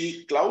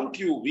 the clout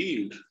you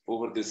wield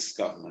over this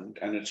government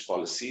and its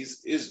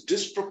policies is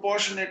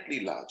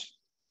disproportionately large.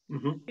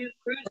 Mm-hmm.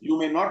 You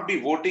may not be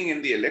voting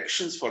in the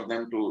elections for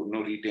them to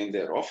retain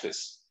their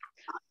office.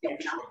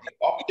 But for the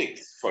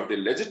optics, for the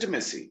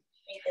legitimacy,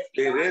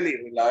 they really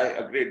rely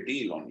a great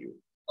deal on you.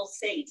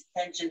 States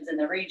tensions in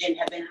the region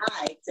have been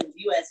high since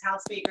U.S.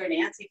 House Speaker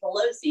Nancy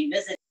Pelosi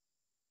visited.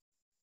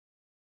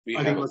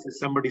 I think it was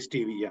somebody's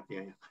TV.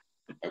 Yeah.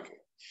 Okay.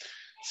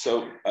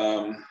 So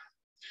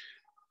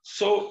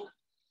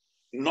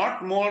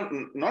not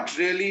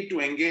really to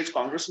engage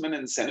congressmen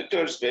and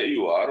senators where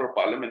you are, or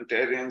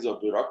parliamentarians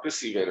or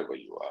bureaucracy wherever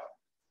you are.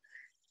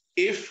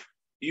 If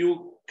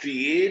you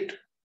create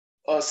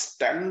a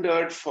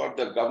standard for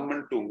the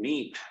government to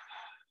meet,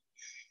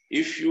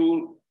 if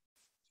you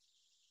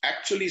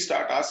actually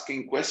start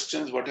asking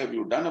questions, what have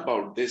you done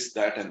about this,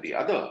 that, and the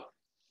other,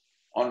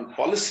 on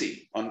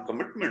policy, on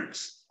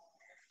commitments,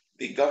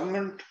 the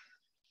government,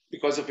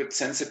 because of its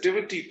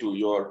sensitivity to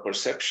your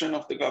perception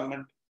of the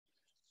government,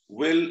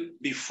 will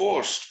be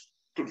forced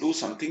to do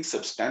something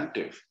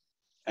substantive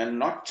and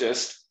not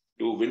just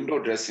do window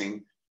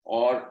dressing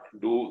or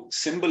do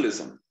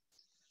symbolism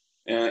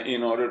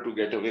in order to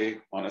get away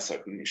on a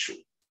certain issue.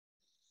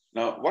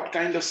 Now, what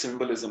kind of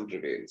symbolism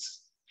prevails?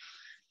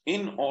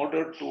 In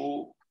order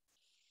to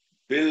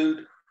build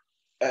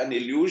an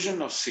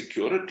illusion of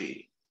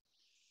security,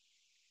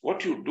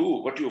 what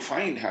you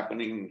find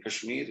happening in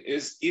Kashmir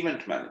is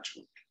event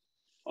management.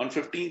 On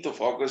 15th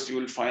of August, you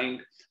will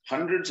find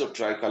hundreds of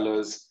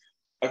tricolors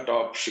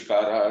atop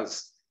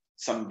shikaras,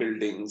 some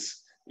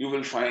buildings. You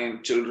will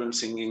find children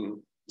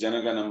singing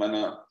Jana Gana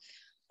Mana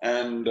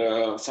and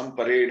some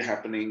parade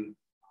happening.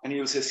 And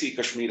you'll say, see,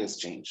 Kashmir has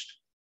changed.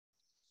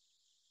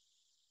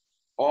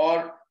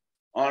 Or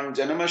on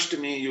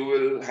Janamashtami, you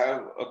will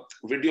have a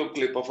video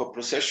clip of a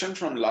procession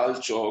from Lal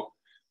Chowk,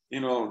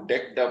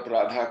 decked up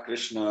Radha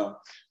Krishna,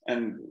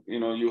 and you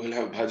will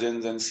have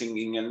bhajans and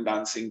singing and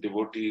dancing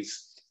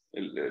devotees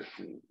in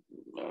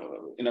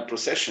a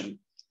procession.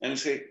 And you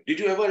say, did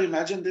you ever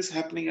imagine this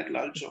happening at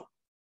Lal Chowk?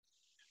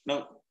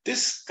 Now,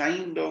 this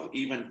kind of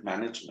event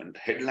management,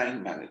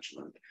 headline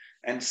management,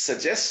 and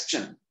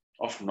suggestion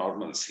of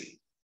normalcy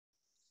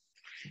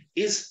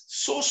is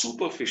so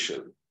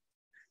superficial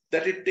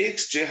that it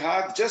takes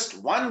jihad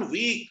just 1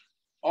 week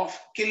of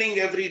killing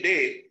every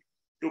day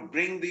to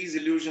bring these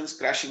illusions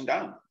crashing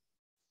down.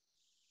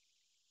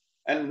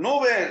 And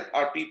nowhere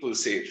are people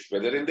safe,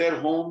 whether in their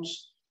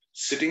homes,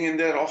 sitting in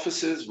their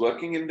offices,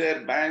 working in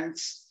their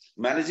banks,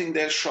 managing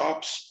their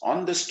shops,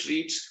 on the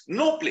streets.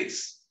 No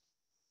place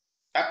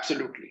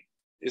absolutely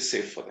is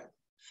safe for them.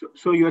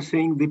 So you're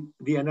saying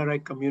the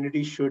NRI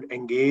community should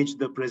engage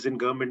the present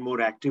government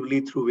more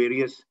actively through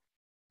various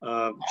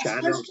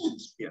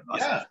channels?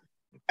 Yeah.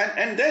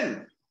 And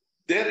then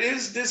there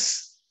is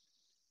this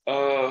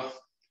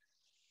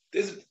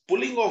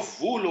pulling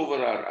of wool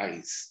over our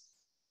eyes.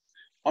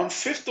 On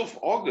 5th of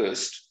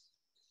August,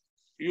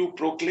 you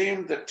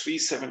proclaimed that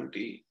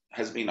 370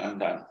 has been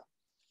undone.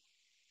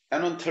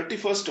 And on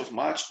 31st of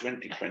March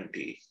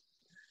 2020,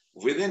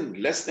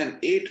 within less than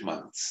 8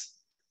 months,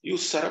 you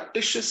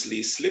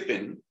surreptitiously slip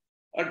in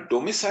a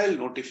domicile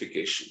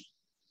notification,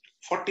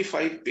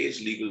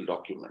 45-page legal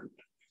document,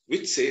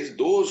 which says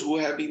those who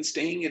have been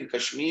staying in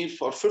Kashmir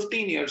for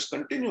 15 years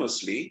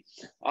continuously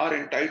are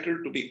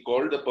entitled to be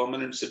called the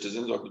permanent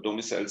citizens or the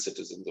domicile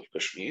citizens of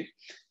Kashmir,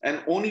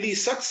 and only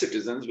such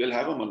citizens will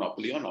have a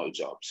monopoly on all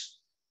jobs.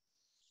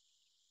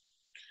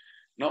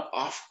 Now,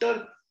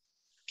 after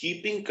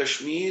keeping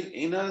Kashmir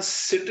in a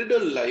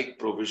citadel-like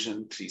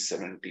provision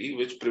 370,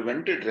 which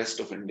prevented rest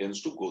of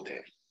Indians to go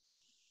there,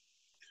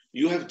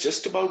 you have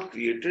just about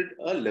created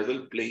a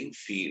level playing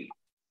field.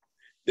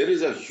 There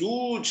is a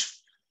huge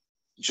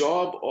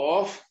job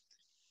of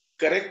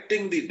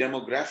correcting the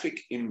demographic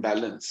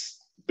imbalance,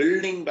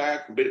 bringing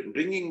back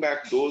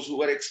those who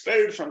were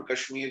expelled from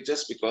Kashmir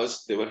just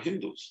because they were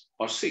Hindus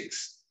or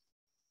Sikhs.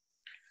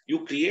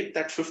 You create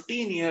that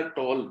 15-year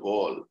tall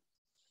wall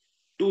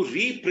to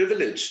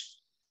re-privilege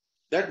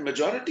that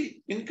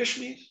majority in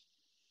Kashmir.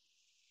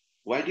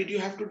 Why did you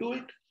have to do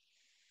it?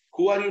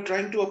 Who are you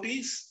trying to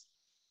appease?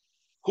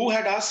 Who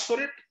had asked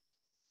for it?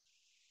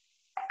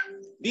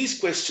 These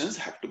questions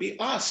have to be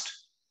asked.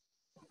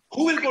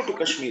 Who will go to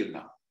Kashmir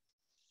now?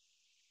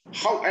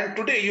 How? And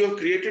today you have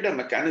created a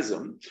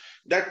mechanism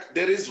that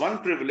there is one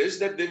privilege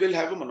that they will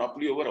have a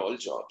monopoly over all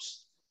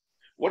jobs.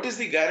 What is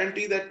the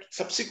guarantee that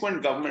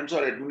subsequent governments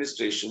or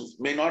administrations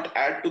may not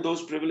add to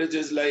those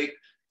privileges, like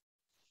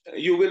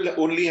you will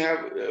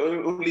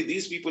only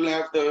these people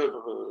have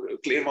the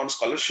claim on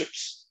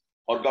scholarships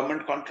or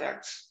government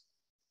contracts,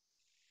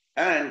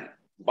 and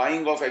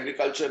buying of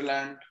agriculture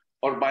land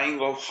or buying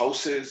of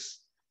houses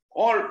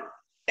or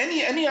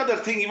any other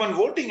thing, even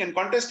voting and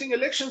contesting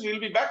elections, we will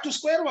be back to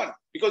square one,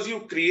 because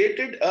you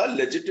created a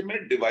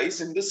legitimate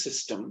device in the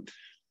system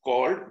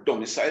called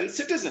domicile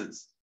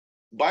citizens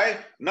by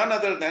none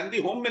other than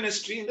the Home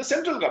Ministry in the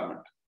central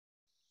government.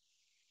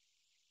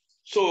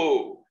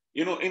 So,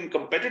 in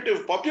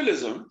competitive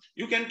populism,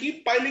 you can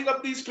keep piling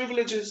up these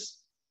privileges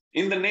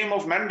in the name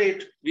of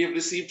mandate we have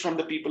received from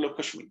the people of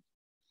Kashmir.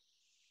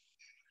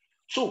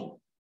 So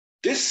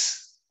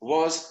this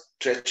was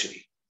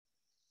treachery,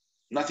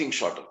 nothing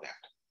short of that.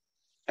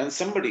 And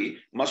somebody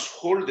must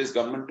hold this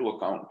government to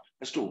account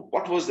as to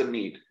what was the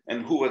need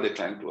and who were they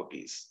trying to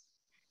appease.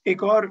 I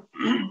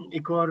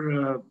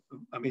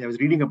was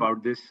reading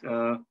about this.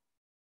 There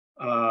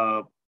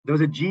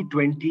was a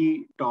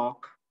G20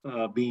 talk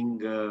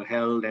being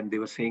held, and they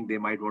were saying they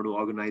might want to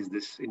organize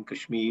this in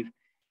Kashmir.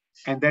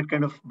 And that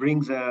kind of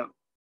brings whether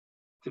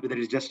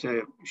it's just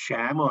a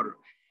sham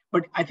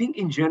but I think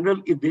in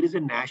general, if there is a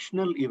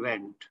national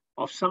event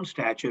of some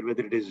stature,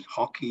 whether it is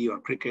hockey or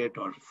cricket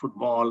or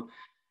football,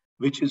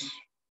 which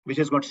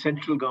has got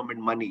central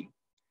government money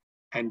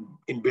and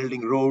in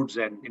building roads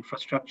and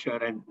infrastructure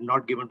and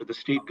not given to the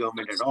state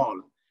government at all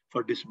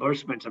for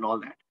disbursements and all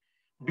that.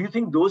 Do you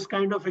think those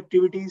kind of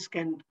activities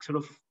can sort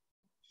of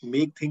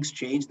make things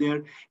change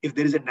there? If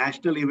there is a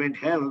national event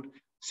held,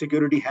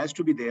 security has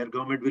to be there.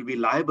 Government will be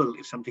liable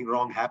if something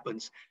wrong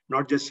happens,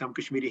 not just some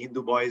Kashmiri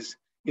Hindu boys,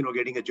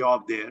 getting a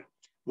job there.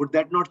 Would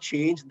that not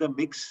change the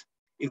mix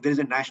if there is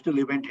a national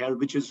event held,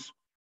 which is,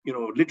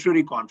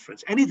 literary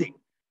conference, anything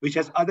which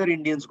has other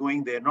Indians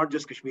going there, not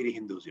just Kashmiri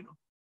Hindus,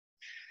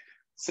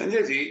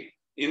 Sanjay ji,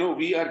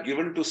 we are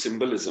given to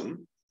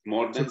symbolism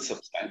more than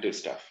substantive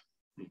stuff.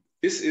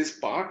 This is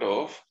part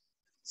of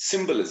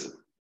symbolism.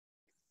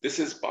 This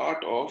is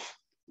part of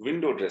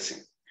window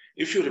dressing.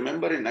 If you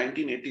remember in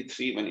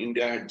 1983, when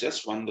India had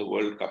just won the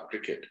World Cup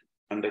cricket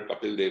under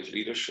Kapil Dev's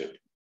leadership,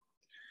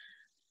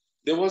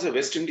 there was a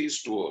West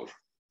Indies tour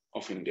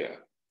of India,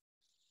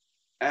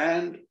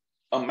 and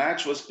a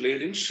match was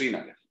played in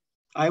Srinagar.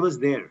 I was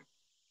there.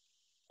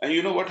 And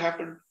you know what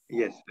happened?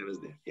 Yes, I was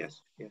there.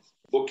 Yes.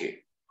 Okay.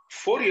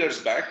 4 years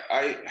back,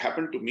 I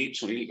happened to meet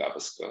Sushil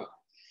Pandit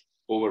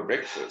over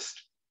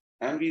breakfast,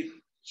 and we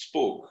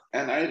spoke,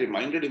 and I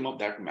reminded him of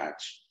that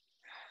match.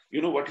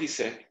 You know what he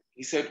said?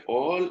 He said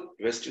all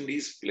West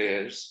Indies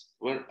players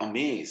were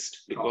amazed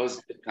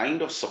because the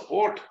kind of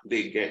support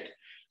they get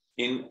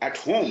at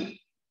home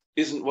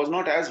was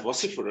not as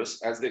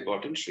vociferous as they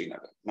got in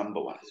Srinagar,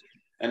 number one.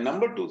 And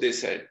number two, they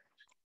said,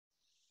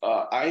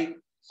 I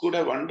could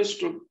have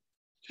understood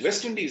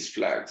West Indies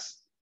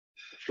flags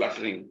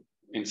fluttering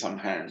in some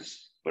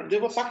hands, but they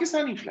were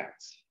Pakistani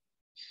flags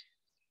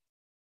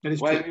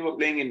while we were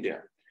playing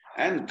India.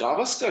 And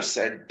Gavaskar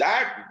said,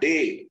 that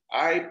day,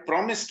 I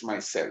promised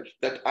myself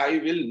that I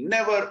will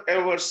never,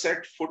 ever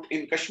set foot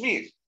in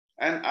Kashmir.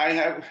 And I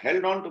have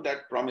held on to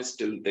that promise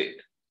till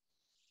date.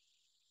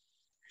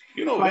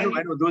 I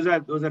know those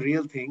are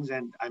real things,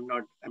 and I'm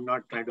not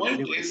trying to.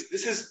 Point is,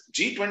 this is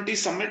G20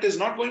 summit is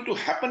not going to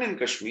happen in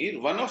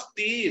Kashmir. One of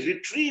the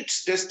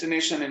retreats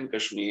destination in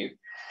Kashmir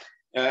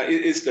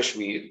is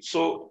Kashmir.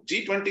 So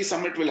G20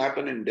 summit will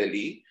happen in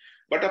Delhi,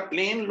 but a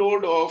plane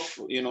load of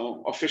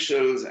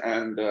officials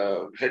and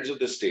heads of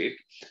the state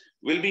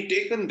will be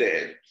taken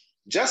there,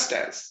 just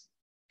as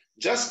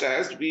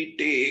we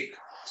take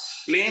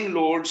plane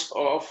loads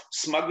of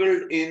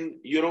smuggled in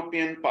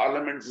European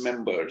Parliament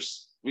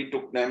members. We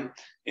took them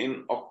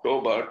in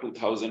October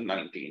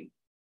 2019.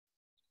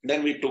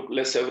 Then we took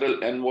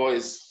several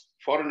envoys,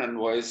 foreign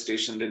envoys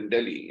stationed in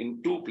Delhi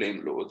in 2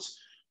 plane loads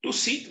to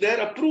seek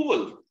their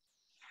approval,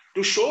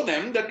 to show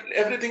them that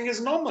everything is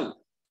normal.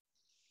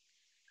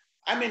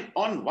 I mean,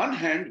 on one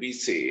hand, we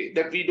say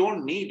that we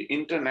don't need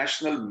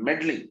international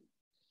meddling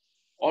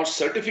or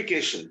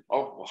certification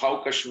of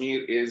how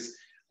Kashmir is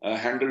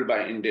handled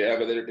by India,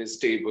 whether it is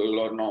stable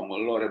or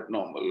normal or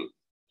abnormal.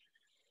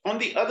 On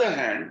the other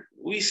hand,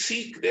 we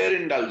seek their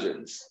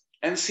indulgence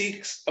and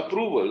seek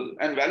approval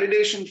and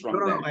validation from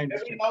them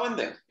every now and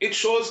then. It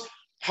shows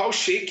how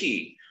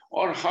shaky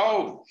or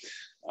how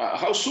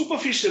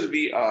superficial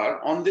we are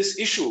on this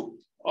issue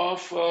of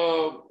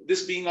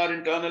this being our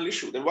internal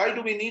issue. Then why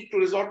do we need to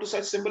resort to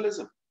such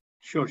symbolism?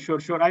 Sure.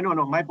 I know.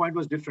 My point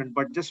was different,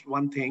 but just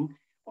one thing.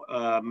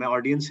 मैं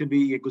audience से भी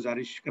ये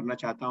गुजारिश करना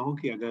चाहता हूँ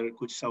कि अगर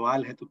कुछ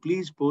सवाल है तो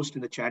please post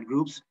in the chat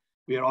groups.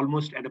 We are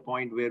almost at a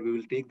point where we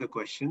will take the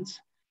questions.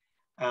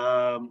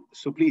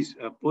 So please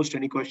post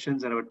any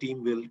questions and our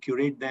team will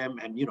curate them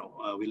and,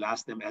 we'll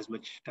ask them as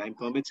much time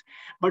permits.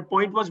 But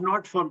point was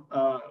not for,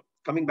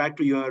 coming back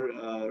to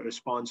your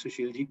response,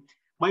 Sushilji,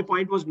 my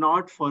point was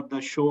not for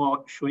the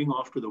showing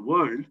off to the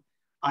world.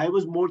 I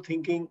was more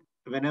thinking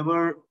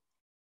whenever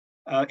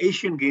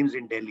Asian Games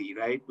in Delhi,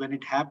 right? When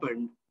it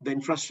happened, the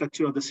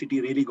infrastructure of the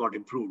city really got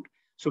improved.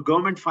 So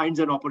government finds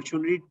an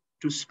opportunity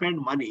to spend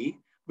money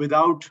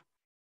without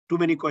too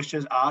many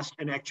questions asked,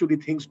 and actually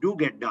things do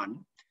get done,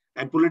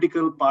 and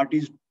political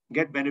parties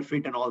get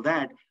benefit and all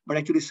that, but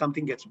actually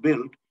something gets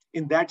built.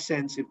 In that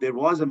sense, if there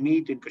was a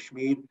meet in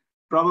Kashmir,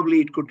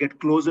 probably it could get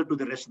closer to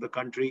the rest of the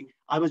country.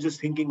 I was just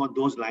thinking on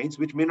those lines,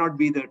 which may not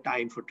be the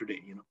time for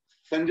today.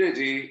 Sanjay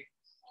ji,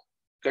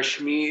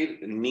 Kashmir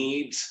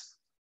needs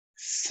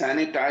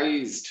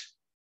sanitized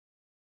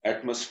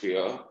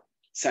atmosphere,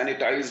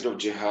 sanitized of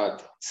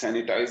jihad,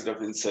 sanitized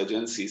of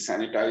insurgency,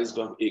 sanitized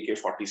of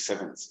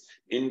AK-47s.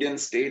 Indian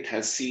state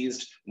has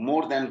seized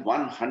more than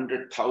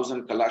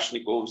 100,000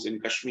 Kalashnikovs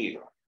in Kashmir.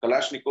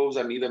 Kalashnikovs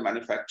are neither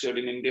manufactured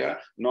in India,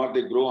 nor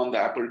they grow on the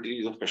apple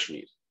trees of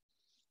Kashmir.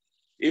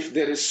 If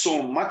there is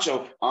so much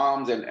of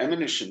arms and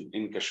ammunition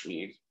in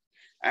Kashmir,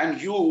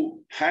 and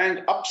you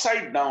hang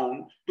upside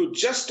down to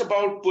just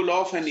about pull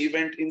off an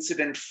event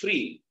incident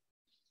free,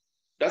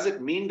 does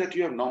it mean that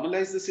you have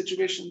normalized the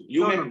situation?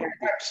 You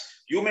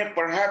may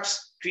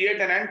perhaps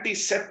create an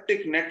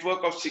antiseptic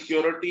network of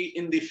security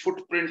in the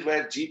footprint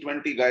where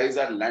G20 guys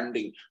are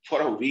landing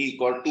for a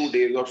week or 2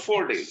 days or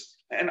 4 days.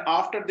 And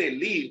after they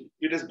leave,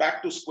 it is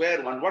back to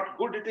square one. What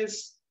good it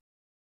is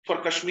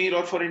for Kashmir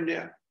or for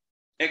India,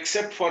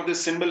 except for the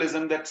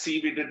symbolism that,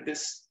 see, we did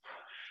this.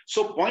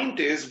 So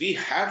point is, we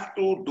have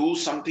to do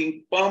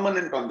something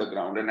permanent on the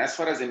ground. And as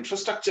far as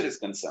infrastructure is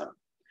concerned,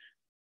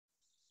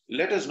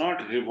 let us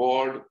not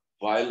reward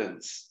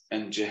violence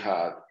and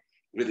jihad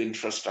with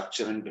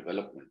infrastructure and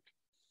development.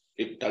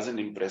 It doesn't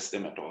impress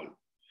them at all.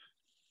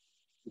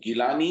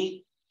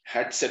 Gilani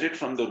had said it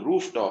from the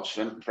rooftops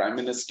when Prime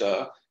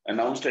Minister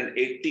announced an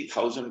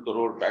 80,000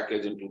 crore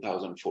package in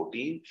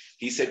 2014.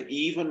 He said,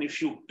 even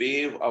if you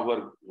pave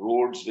our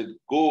roads with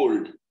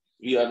gold,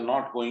 we are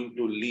not going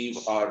to leave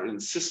our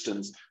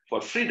insistence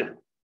for freedom.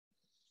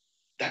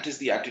 That is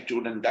the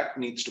attitude, and that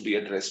needs to be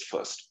addressed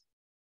first.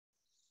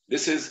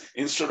 This is,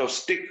 instead of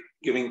stick,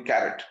 giving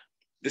carrot.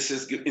 This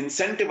is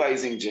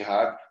incentivizing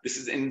jihad. This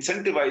is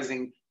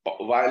incentivizing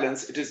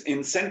violence. It is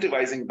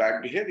incentivizing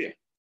bad behavior.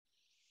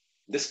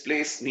 This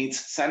place needs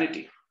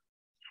sanity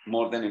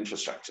more than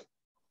infrastructure.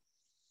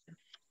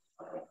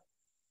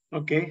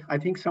 Okay, I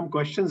think some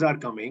questions are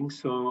coming.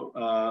 So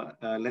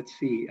let's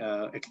see,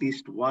 at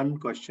least one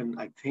question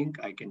I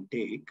think I can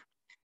take.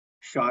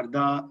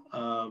 Sharda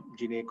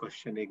ji ne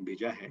question ek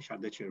bheja hai,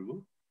 Sharda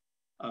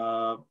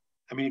Chervu.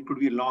 I mean, it could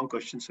be a long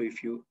question, so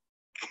if you,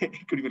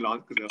 it could be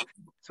long.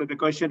 So the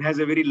question has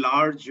a very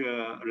large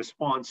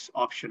response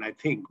option, I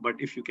think, but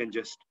if you can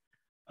just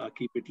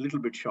keep it a little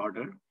bit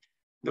shorter.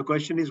 The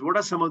question is, what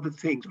are some of the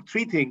things,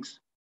 3 things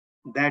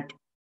that,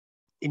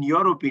 in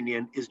your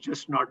opinion, is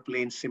just not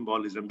plain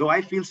symbolism? Though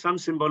I feel some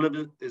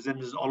symbolism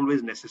is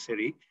always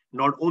necessary,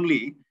 not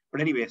only,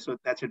 but anyway, so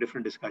that's a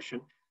different discussion.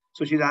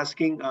 So she's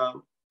asking,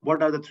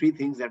 what are the 3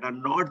 things that are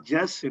not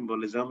just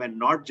symbolism and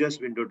not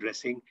just window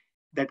dressing,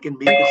 that can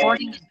make a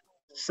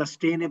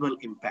sustainable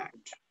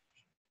impact?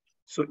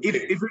 So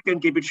if we can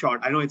keep it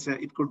short, I know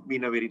it could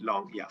mean a very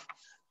long, yeah.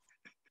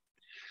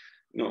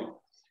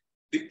 No,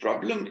 the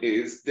problem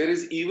is there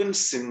is even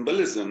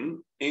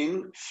symbolism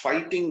in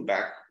fighting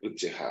back with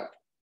jihad.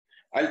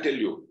 I'll tell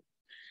you,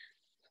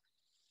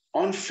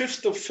 on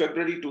 5th of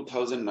February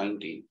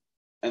 2019,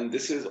 and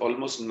this is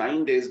almost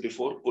 9 days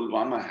before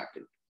Pulwama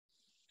happened,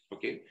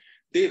 okay,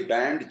 they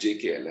banned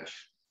JKLF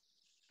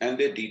and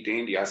they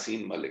detained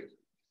Yasin Malik.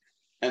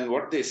 And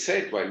what they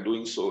said while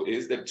doing so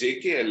is that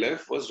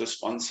JKLF was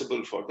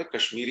responsible for the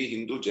Kashmiri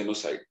Hindu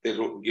genocide. They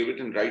gave it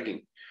in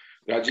writing.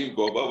 Rajiv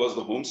Gauba was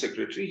the Home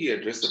Secretary. He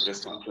addressed the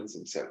press conference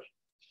himself.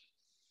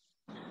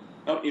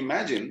 Now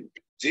imagine,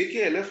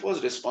 JKLF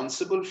was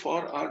responsible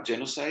for our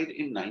genocide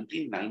in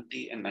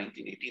 1990 and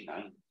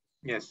 1989.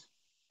 Yes.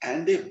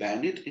 And they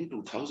banned it in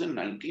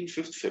 2019,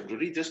 5th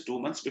February, just 2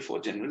 months before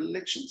general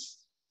elections.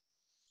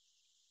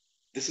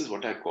 This is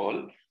what I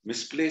call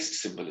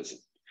misplaced symbolism.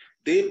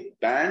 They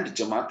banned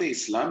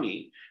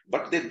Jamaat-e-Islami,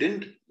 but they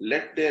didn't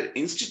let their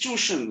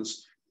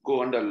institutions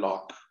go under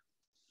lock.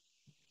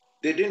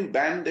 They didn't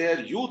ban their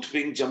youth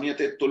wing,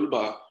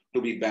 Jamiyat-e-Tulba,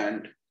 to be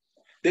banned.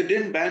 They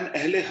didn't ban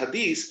Ahle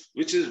Hadith,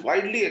 which is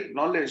widely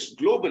acknowledged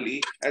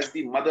globally as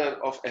the mother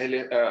of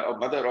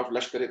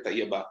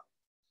Lashkar-e-Taiba.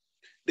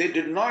 They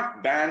did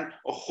not ban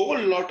a whole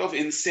lot of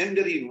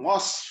incendiary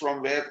mosques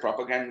from where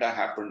propaganda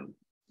happened.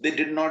 They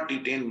did not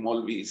detain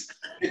Maulvis.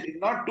 They did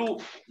not do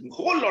a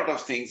whole lot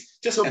of things.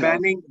 Just so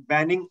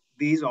banning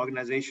these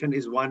organizations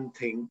is one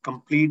thing.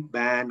 Complete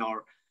ban,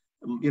 or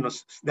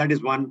that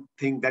is one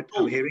thing that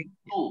I'm hearing.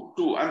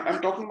 Two.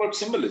 I'm talking about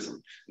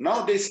symbolism.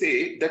 Now they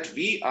say that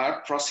we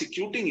are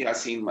prosecuting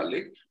Yasin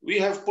Malik. We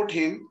have put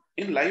him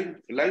in life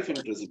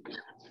imprisonment.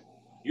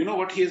 You know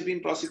what he has been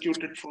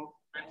prosecuted for?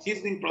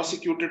 He's been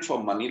prosecuted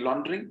for money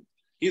laundering.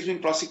 He's been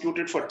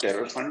prosecuted for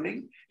terror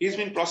funding. He's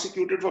been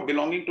prosecuted for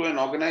belonging to an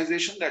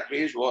organization that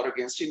waged war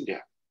against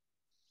India.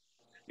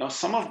 Now,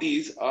 some of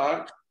these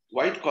are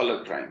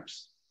white-collar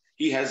crimes.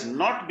 He has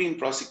not been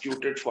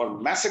prosecuted for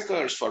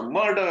massacres, for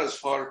murders,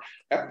 for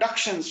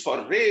abductions,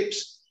 for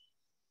rapes,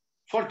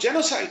 for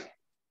genocide,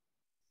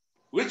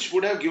 which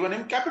would have given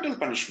him capital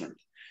punishment.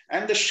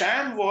 And the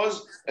sham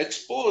was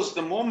exposed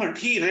the moment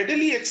he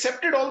readily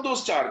accepted all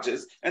those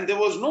charges, and there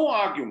was no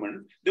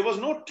argument, there was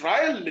no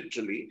trial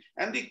literally,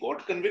 and the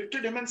court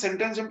convicted him and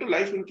sentenced him to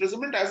life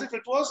imprisonment as if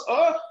it was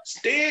a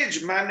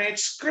stage-managed,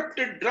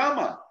 scripted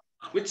drama,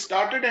 which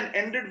started and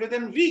ended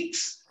within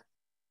weeks.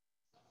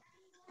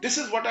 This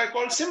is what I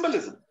call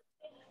symbolism.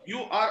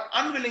 You are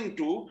unwilling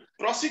to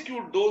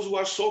prosecute those who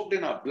are soaked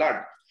in our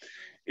blood.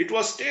 It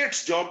was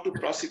state's job to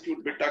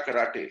prosecute Bitta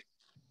Karate.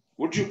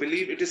 Would you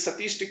believe it is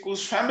Satish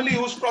Tikku's family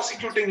who's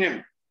prosecuting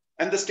him,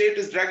 and the state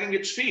is dragging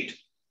its feet?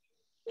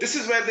 This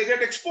is where they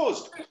get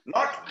exposed.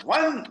 Not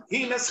one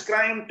heinous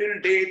crime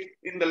till date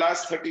in the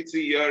last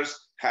 33 years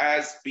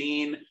has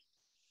been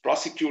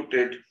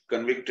prosecuted,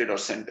 convicted, or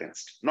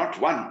sentenced. Not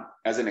one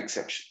as an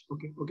exception.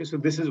 Okay. So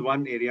this is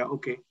one area.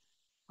 Okay.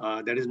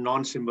 That is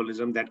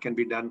non-symbolism that can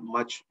be done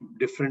much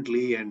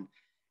differently and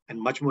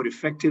much more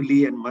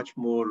effectively and much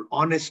more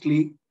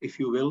honestly, if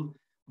you will.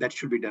 That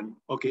should be done.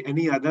 Okay.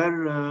 Any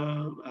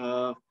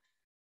other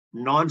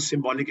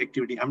non-symbolic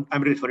activity?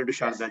 I'm referring to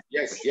Sharda.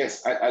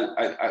 Yes.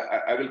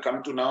 I will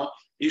come to now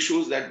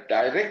issues that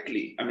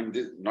directly,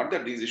 not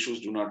that these issues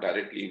do not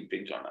directly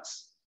impinge on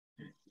us.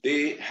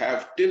 They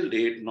have till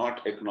date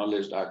not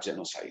acknowledged our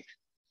genocide.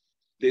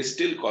 They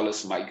still call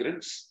us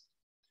migrants.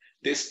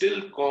 They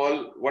still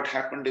call what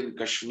happened in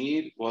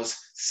Kashmir was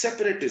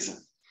separatism,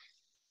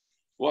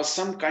 was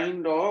some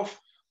kind of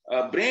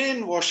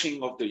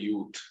brainwashing of the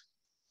youth,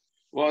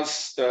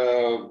 was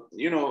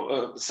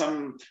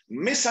some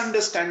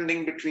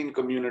misunderstanding between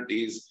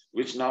communities,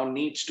 which now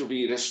needs to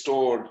be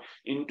restored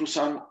into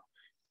some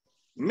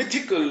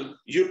mythical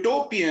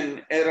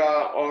utopian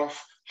era of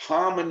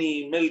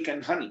harmony, milk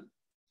and honey.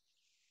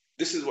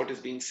 This is what is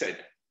being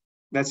said.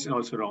 That's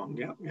also wrong.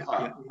 Yeah.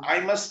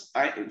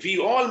 We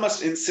all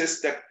must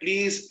insist that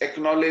please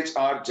acknowledge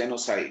our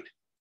genocide.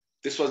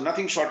 This was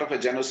nothing short of a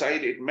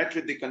genocide. It met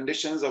with the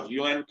conditions of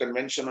UN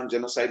Convention on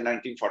Genocide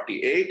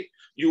 1948.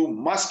 You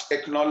must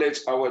acknowledge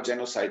our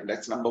genocide.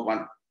 That's number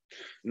one.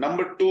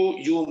 Number two,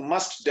 you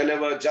must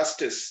deliver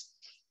justice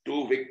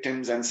to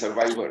victims and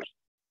survivors.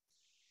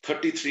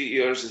 33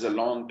 years is a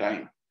long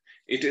time.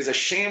 It is a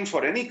shame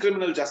for any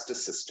criminal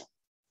justice system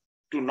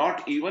to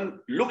not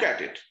even look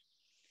at it.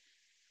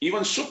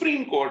 Even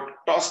Supreme Court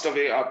tossed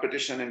away our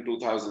petition in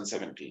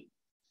 2017,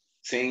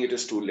 saying it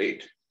is too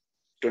late.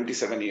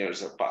 27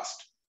 years have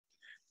passed.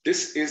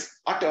 This is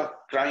utter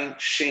crying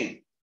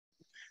shame.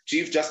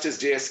 Chief Justice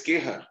J.S.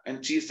 Kehar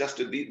and Chief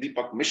Justice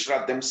Deepak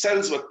Mishra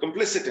themselves were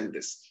complicit in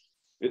this.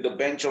 With the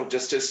bench of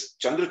Justice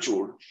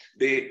Chandrachud,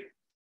 they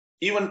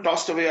even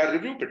tossed away our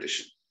review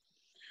petition.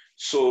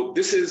 So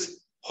this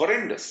is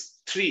horrendous.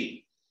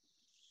 3,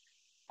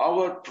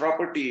 our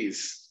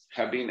properties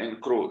have been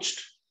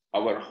encroached.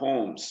 Our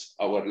homes,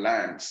 our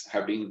lands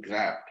have been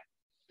grabbed,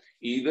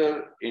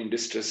 either in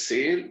distress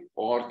sale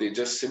or they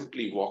just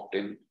simply walked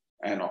in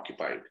and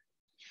occupied.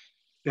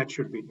 That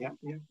should be, yeah,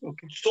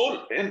 okay.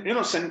 So, and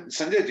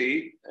Sanjay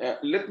ji,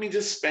 let me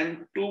just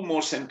spend 2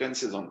 more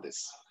sentences on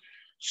this.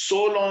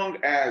 So long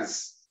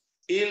as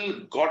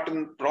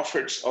ill-gotten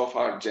profits of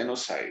our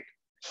genocide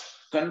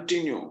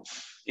continue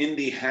in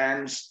the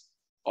hands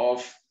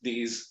of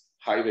these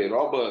highway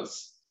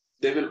robbers,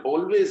 there will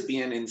always be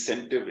an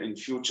incentive in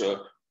future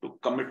to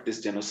commit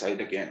this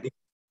genocide again,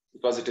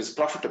 because it is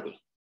profitable.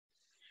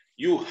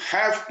 You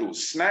have to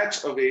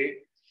snatch away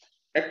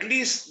at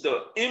least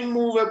the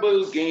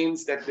immovable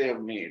gains that they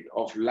have made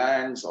of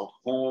lands, of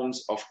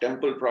homes, of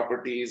temple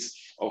properties,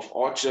 of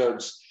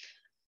orchards,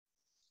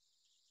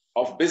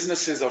 of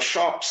businesses, of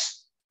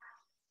shops.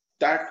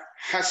 That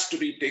has to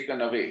be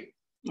taken away.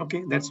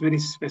 Okay, that's very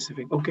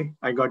specific. Okay,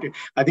 I got it.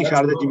 I think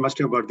Sharda ji must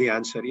have got the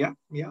answer. Yeah.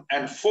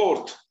 And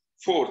fourth,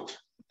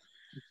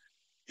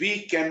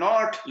 we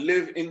cannot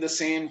live in the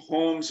same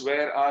homes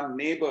where our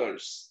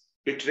neighbors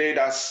betrayed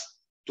us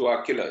to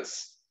our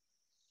killers.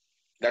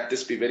 Let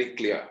this be very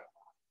clear.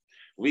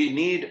 We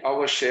need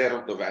our share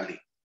of the valley.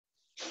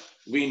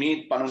 We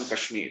need Panun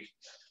Kashmir.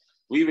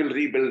 We will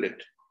rebuild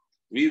it.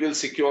 We will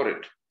secure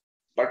it.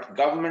 But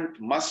government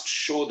must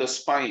show the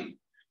spine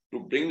to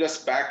bring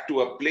us back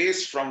to a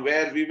place from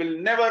where we will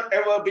never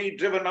ever be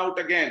driven out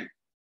again.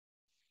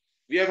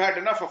 We have had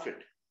enough of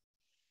it.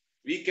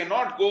 We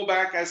cannot go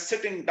back as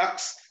sitting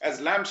ducks, as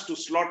lambs to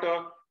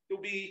slaughter, to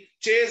be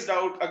chased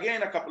out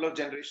again a couple of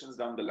generations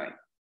down the line.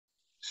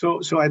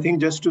 So I think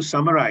just to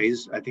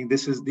summarize, I think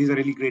these are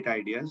really great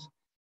ideas.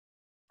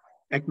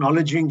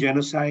 Acknowledging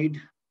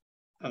genocide,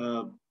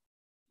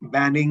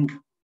 banning,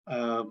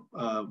 the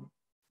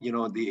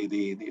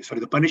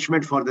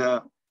punishment for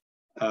the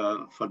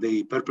for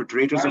the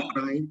perpetrators of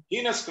crime.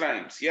 Heinous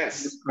crimes, yes.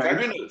 Heinous crimes.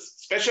 Tribunals,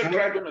 special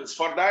tribunals.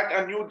 For that,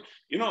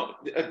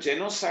 a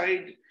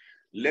genocide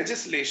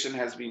legislation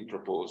has been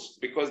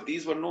proposed because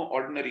these were no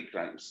ordinary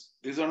crimes.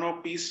 These are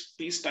no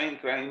peacetime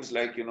crimes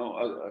like,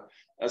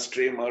 a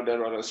stray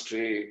murder or a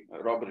stray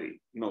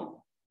robbery.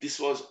 No, this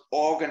was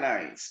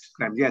organized,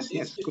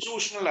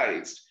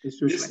 institutionalized.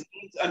 This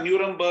needs a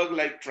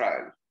Nuremberg-like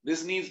trial.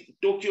 This needs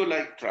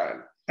Tokyo-like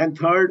trial. And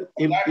third,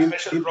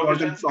 special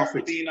provisions have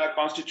to be in our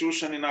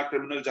constitution, in our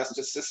criminal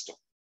justice system.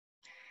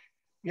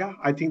 Yeah,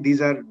 I think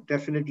these are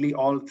definitely,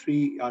 all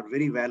three are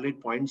very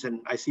valid points. And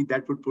I see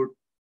that would put,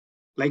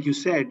 like you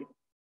said,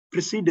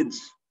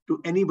 precedence to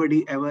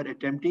anybody ever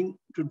attempting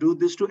to do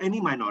this to any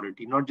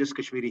minority, not just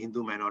Kashmiri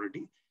Hindu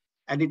minority.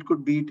 And it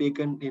could be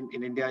taken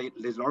in India.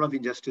 There's a lot of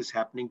injustice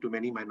happening to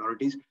many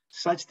minorities.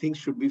 Such things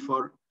should be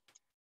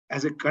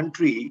as a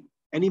country,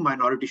 any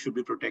minority should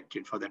be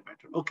protected for that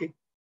matter. Okay.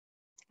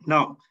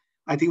 Now,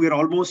 I think we're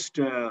almost,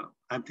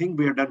 I think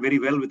we have done very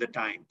well with the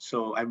time.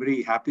 So I'm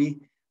very happy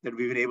that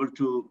we've been able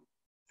to,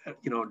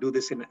 do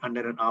this in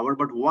under an hour.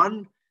 But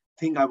one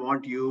thing I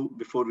want you,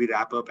 before we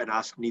wrap up, and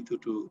ask Neetu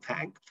to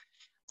thank.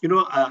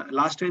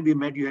 Last time we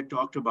met, you had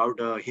talked about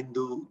a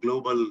Hindu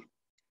global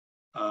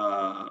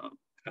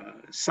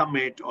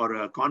summit or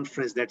a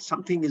conference, that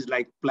something is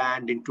like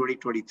planned in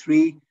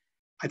 2023.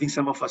 I think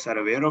some of us are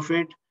aware of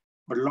it,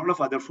 but a lot of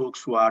other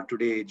folks who are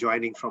today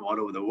joining from all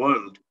over the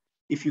world,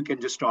 if you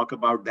can just talk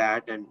about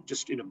that and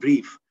just in a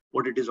brief,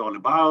 what it is all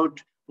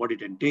about, what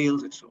it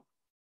entails, and so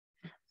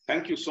on.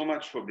 Thank you so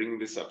much for bringing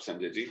this up,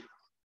 Sanjay ji.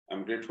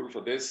 I'm grateful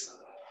for this.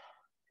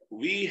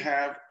 We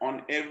have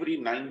on every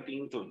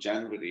 19th of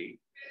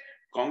January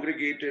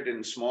congregated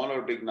in small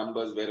or big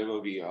numbers wherever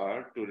we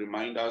are to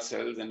remind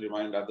ourselves and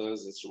remind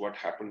others as to what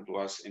happened to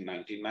us in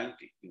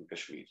 1990 in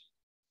Kashmir.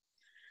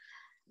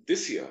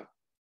 This year,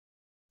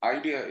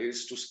 idea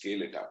is to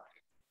scale it up.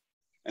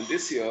 And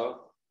this year,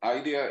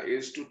 idea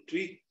is to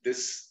tweak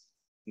this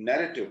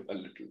narrative a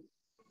little.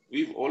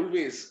 We've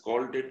always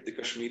called it the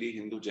Kashmiri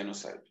Hindu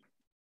genocide.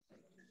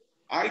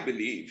 I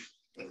believe,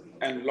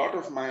 and a lot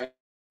of my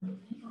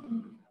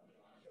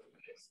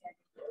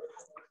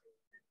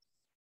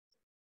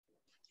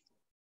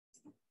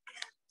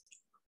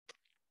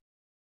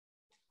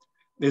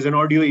There's an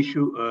audio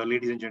issue,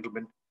 ladies and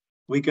gentlemen.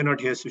 We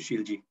cannot hear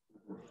Sushil ji.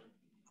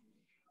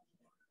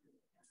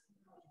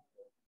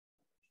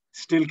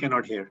 Still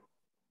cannot hear.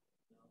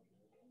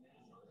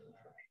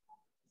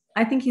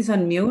 I think he's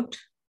on mute.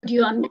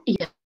 Yeah.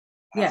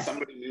 Yes.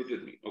 Somebody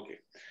muted me. Okay.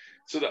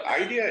 So the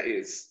idea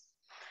is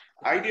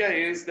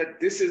that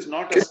this is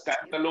not a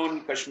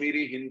standalone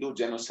Kashmiri Hindu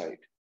genocide.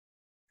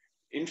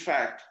 In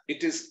fact,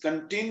 it is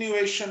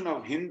continuation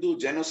of Hindu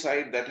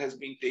genocide that has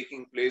been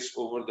taking place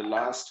over the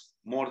last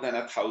more than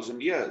 1,000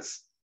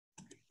 years.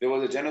 There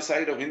was a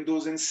genocide of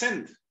Hindus in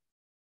Sindh.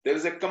 There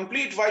is a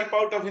complete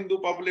wipeout of Hindu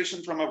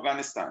population from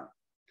Afghanistan.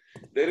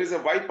 There is a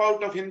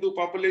wipeout of Hindu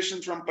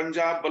population from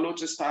Punjab,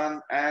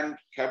 Balochistan, and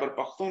Khyber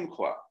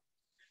Pakhtunkhwa.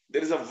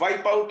 There is a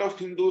wipeout of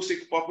Hindu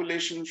Sikh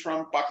population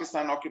from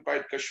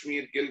Pakistan-occupied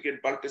Kashmir,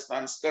 Gilgit,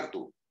 Baltistan,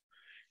 Skardu.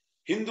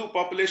 Hindu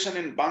population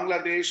in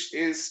Bangladesh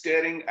is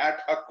staring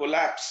at a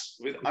collapse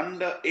with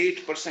under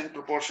 8%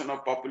 proportion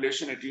of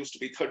population. It used to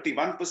be 31%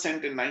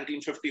 in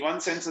 1951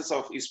 census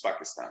of East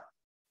Pakistan.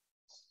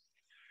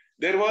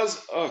 There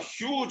was a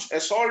huge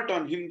assault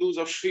on Hindus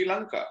of Sri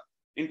Lanka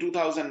in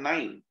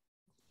 2009.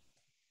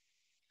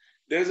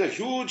 There's a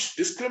huge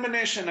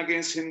discrimination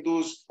against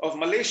Hindus of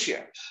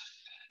Malaysia,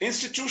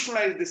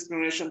 institutionalized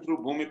discrimination through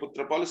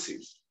Bhumiputra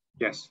policies.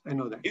 Yes, I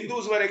know that.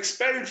 Hindus were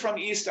expelled from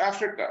East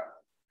Africa,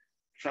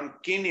 from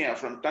Kenya,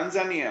 from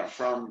Tanzania,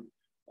 from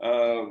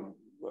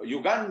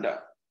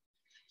Uganda,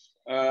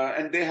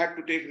 and they had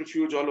to take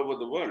refuge all over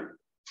the world.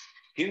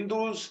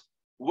 Hindus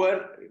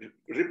were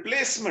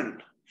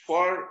replacement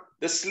for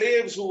the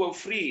slaves who were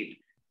freed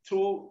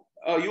through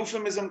a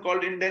euphemism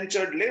called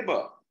indentured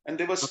labor, and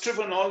they were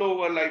striven all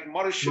over like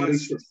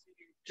Mauritius,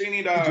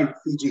 Trinidad,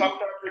 Fiji. South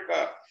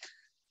Africa.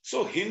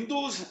 So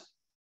Hindus,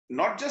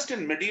 not just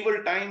in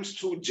medieval times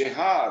through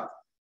jihad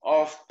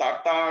of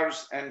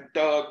Tatars and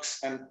Turks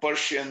and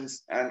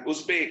Persians and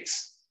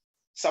Uzbeks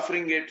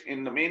suffering it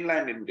in the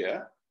mainland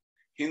India,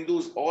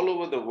 Hindus all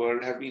over the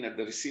world have been at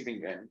the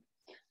receiving end,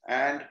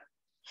 and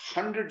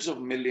hundreds of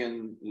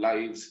million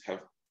lives have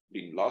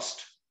been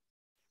lost.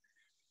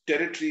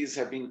 Territories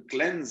have been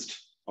cleansed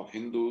of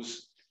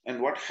Hindus. And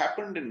what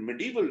happened in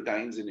medieval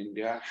times in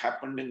India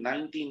happened in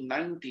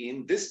 1990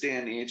 in this day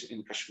and age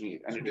in Kashmir.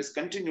 And it is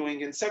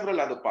continuing in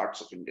several other parts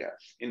of India,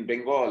 in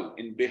Bengal,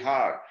 in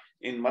Bihar,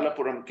 in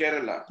Malappuram,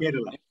 Kerala,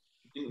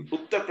 in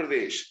Uttar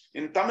Pradesh,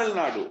 in Tamil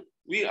Nadu.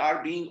 We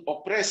are being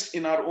oppressed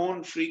in our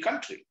own free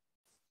country.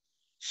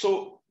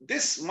 So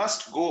this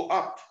must go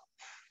up.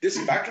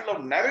 This battle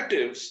of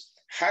narratives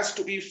has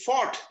to be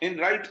fought in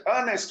right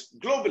earnest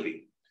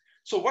globally.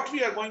 So what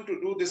we are going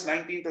to do this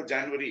 19th of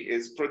January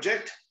is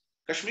project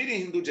Kashmiri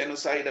Hindu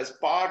genocide as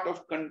part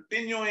of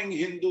continuing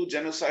Hindu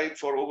genocide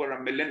for over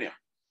a millennium.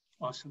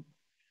 Awesome.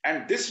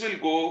 And this will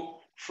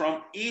go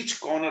from each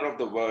corner of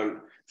the world.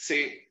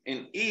 say,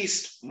 in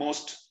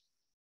eastmost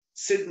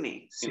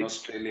Sydney in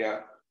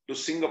Australia, to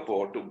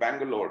Singapore, to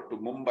Bangalore, to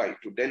Mumbai,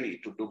 to Delhi,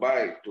 to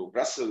Dubai, to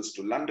Brussels,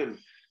 to London,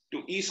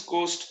 to East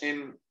Coast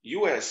in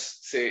US,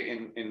 say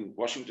in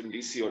Washington,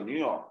 DC or New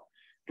York,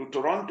 to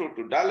Toronto,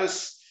 to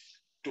Dallas,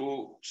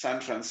 to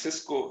San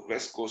Francisco,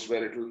 West Coast,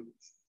 where it will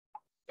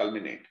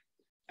culminate.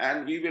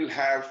 And we will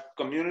have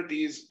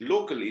communities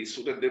locally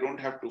so that they don't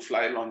have to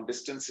fly long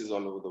distances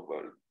all over the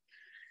world,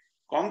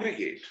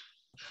 congregate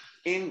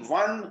in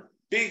one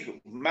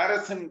big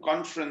marathon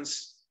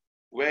conference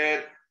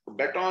where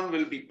baton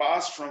will be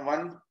passed from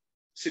one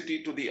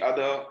city to the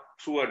other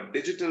through a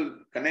digital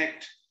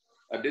connect,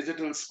 a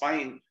digital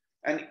spine,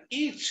 and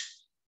each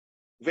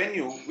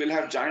venue will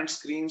have giant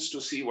screens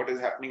to see what is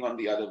happening on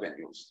the other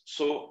venues.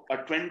 So a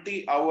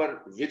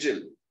 20-hour vigil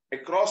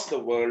across the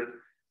world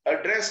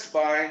addressed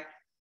by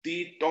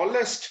the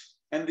tallest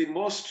and the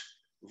most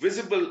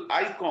visible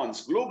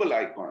icons, global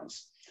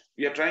icons.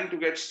 We are trying to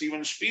get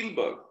Steven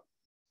Spielberg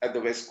at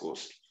the West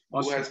Coast,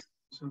 awesome.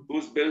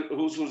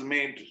 who's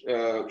made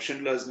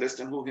Schindler's List,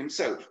 and who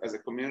himself as a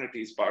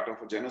community is part of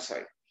a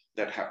genocide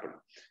that happened.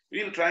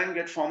 We'll try and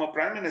get former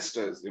prime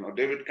ministers,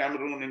 David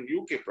Cameron in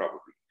UK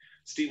probably,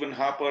 Stephen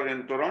Harper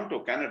in Toronto,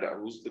 Canada,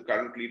 who's the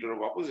current leader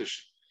of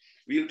opposition.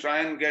 We'll try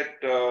and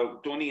get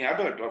Tony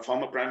Abbott, or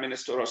former prime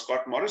minister, or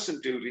Scott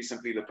Morrison, till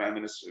recently the prime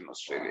minister in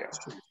Australia.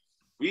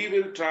 We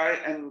will try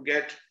and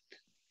get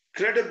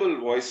credible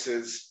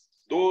voices,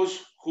 those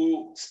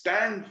who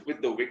stand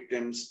with the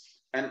victims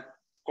and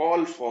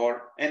call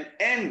for an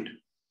end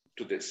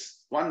to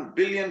this. 1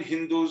 billion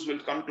Hindus will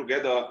come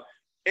together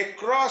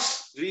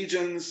across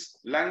regions,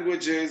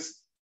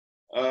 languages,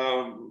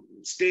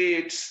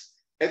 states,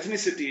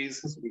 ethnicities,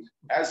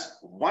 as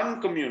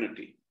one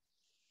community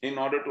in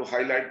order to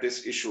highlight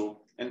this issue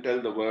and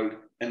tell the world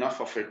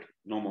enough of it,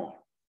 no more.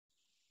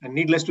 And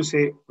needless to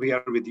say, we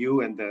are with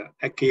you, and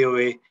the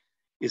KOA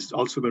is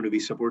also going to be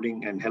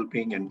supporting and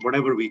helping and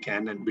whatever we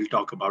can, and we'll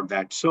talk about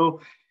that.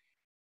 So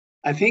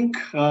I think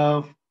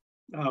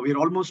we're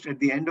almost at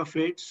the end of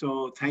it.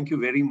 So thank you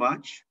very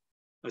much,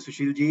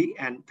 Sushilji,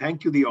 and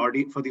thank you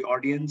for the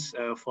audience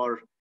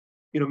for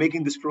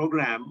making this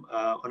program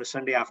on a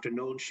Sunday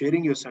afternoon,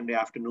 sharing your Sunday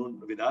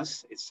afternoon with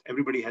us.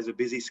 Everybody has a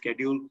busy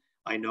schedule,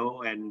 I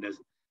know, and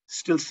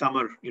still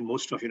summer in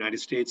most of the United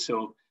States.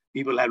 So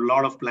people have a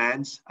lot of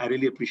plans. I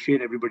really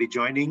appreciate everybody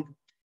joining.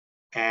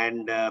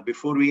 And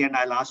before we end,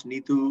 I'll ask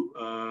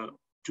Neetu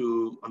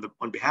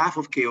on behalf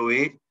of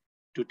KOA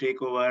to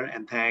take over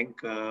and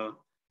thank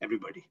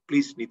everybody.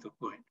 Please, Neetu,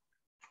 go ahead.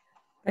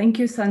 Thank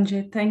you,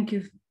 Sanjay. Thank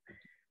you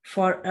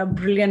for a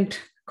brilliant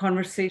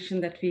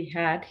conversation that we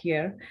had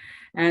here.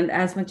 And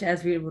as much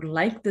as we would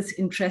like this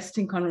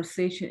interesting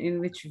conversation in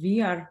which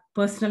we are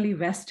personally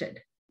vested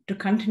to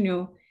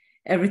continue,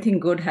 everything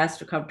good has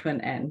to come to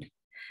an end.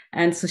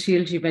 And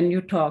Sushilji, when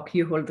you talk,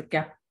 you hold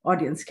the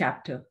audience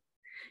captive.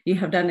 You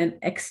have done an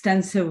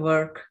extensive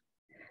work.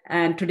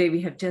 And today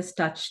we have just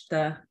touched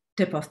the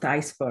tip of the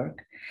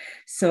iceberg.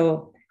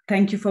 So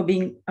thank you for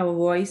being our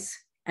voice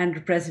and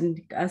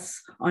representing us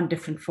on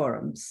different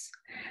forums.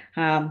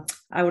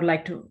 I would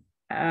like to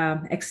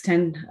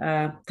extend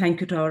thank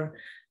you to our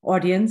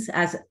audience.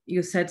 As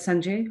you said,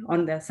 Sanjay,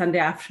 on the Sunday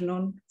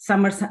afternoon,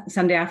 summer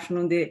Sunday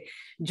afternoon, they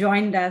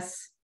joined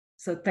us.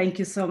 So thank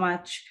you so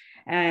much.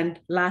 And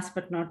last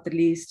but not the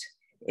least,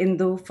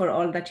 Indu, for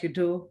all that you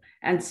do,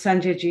 and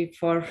Sanjay ji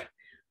for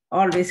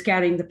always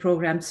carrying the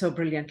program so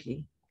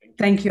brilliantly.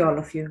 Thank you, all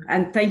of you.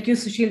 And thank you,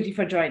 Sushil ji,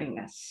 for joining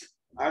us.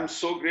 I'm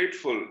so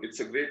grateful. It's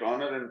a great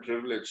honor and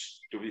privilege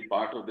to be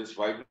part of this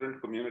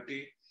vibrant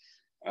community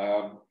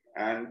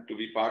and to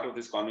be part of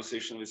this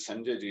conversation with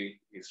Sanjay ji.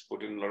 He's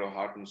put in a lot of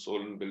heart and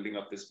soul in building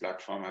up this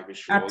platform. I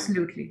wish you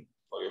absolutely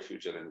all for your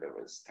future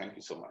endeavors. Thank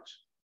you so much.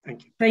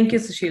 Thank you. Thank you,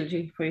 Sushil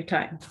ji, for your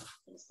time.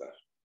 Namaskar.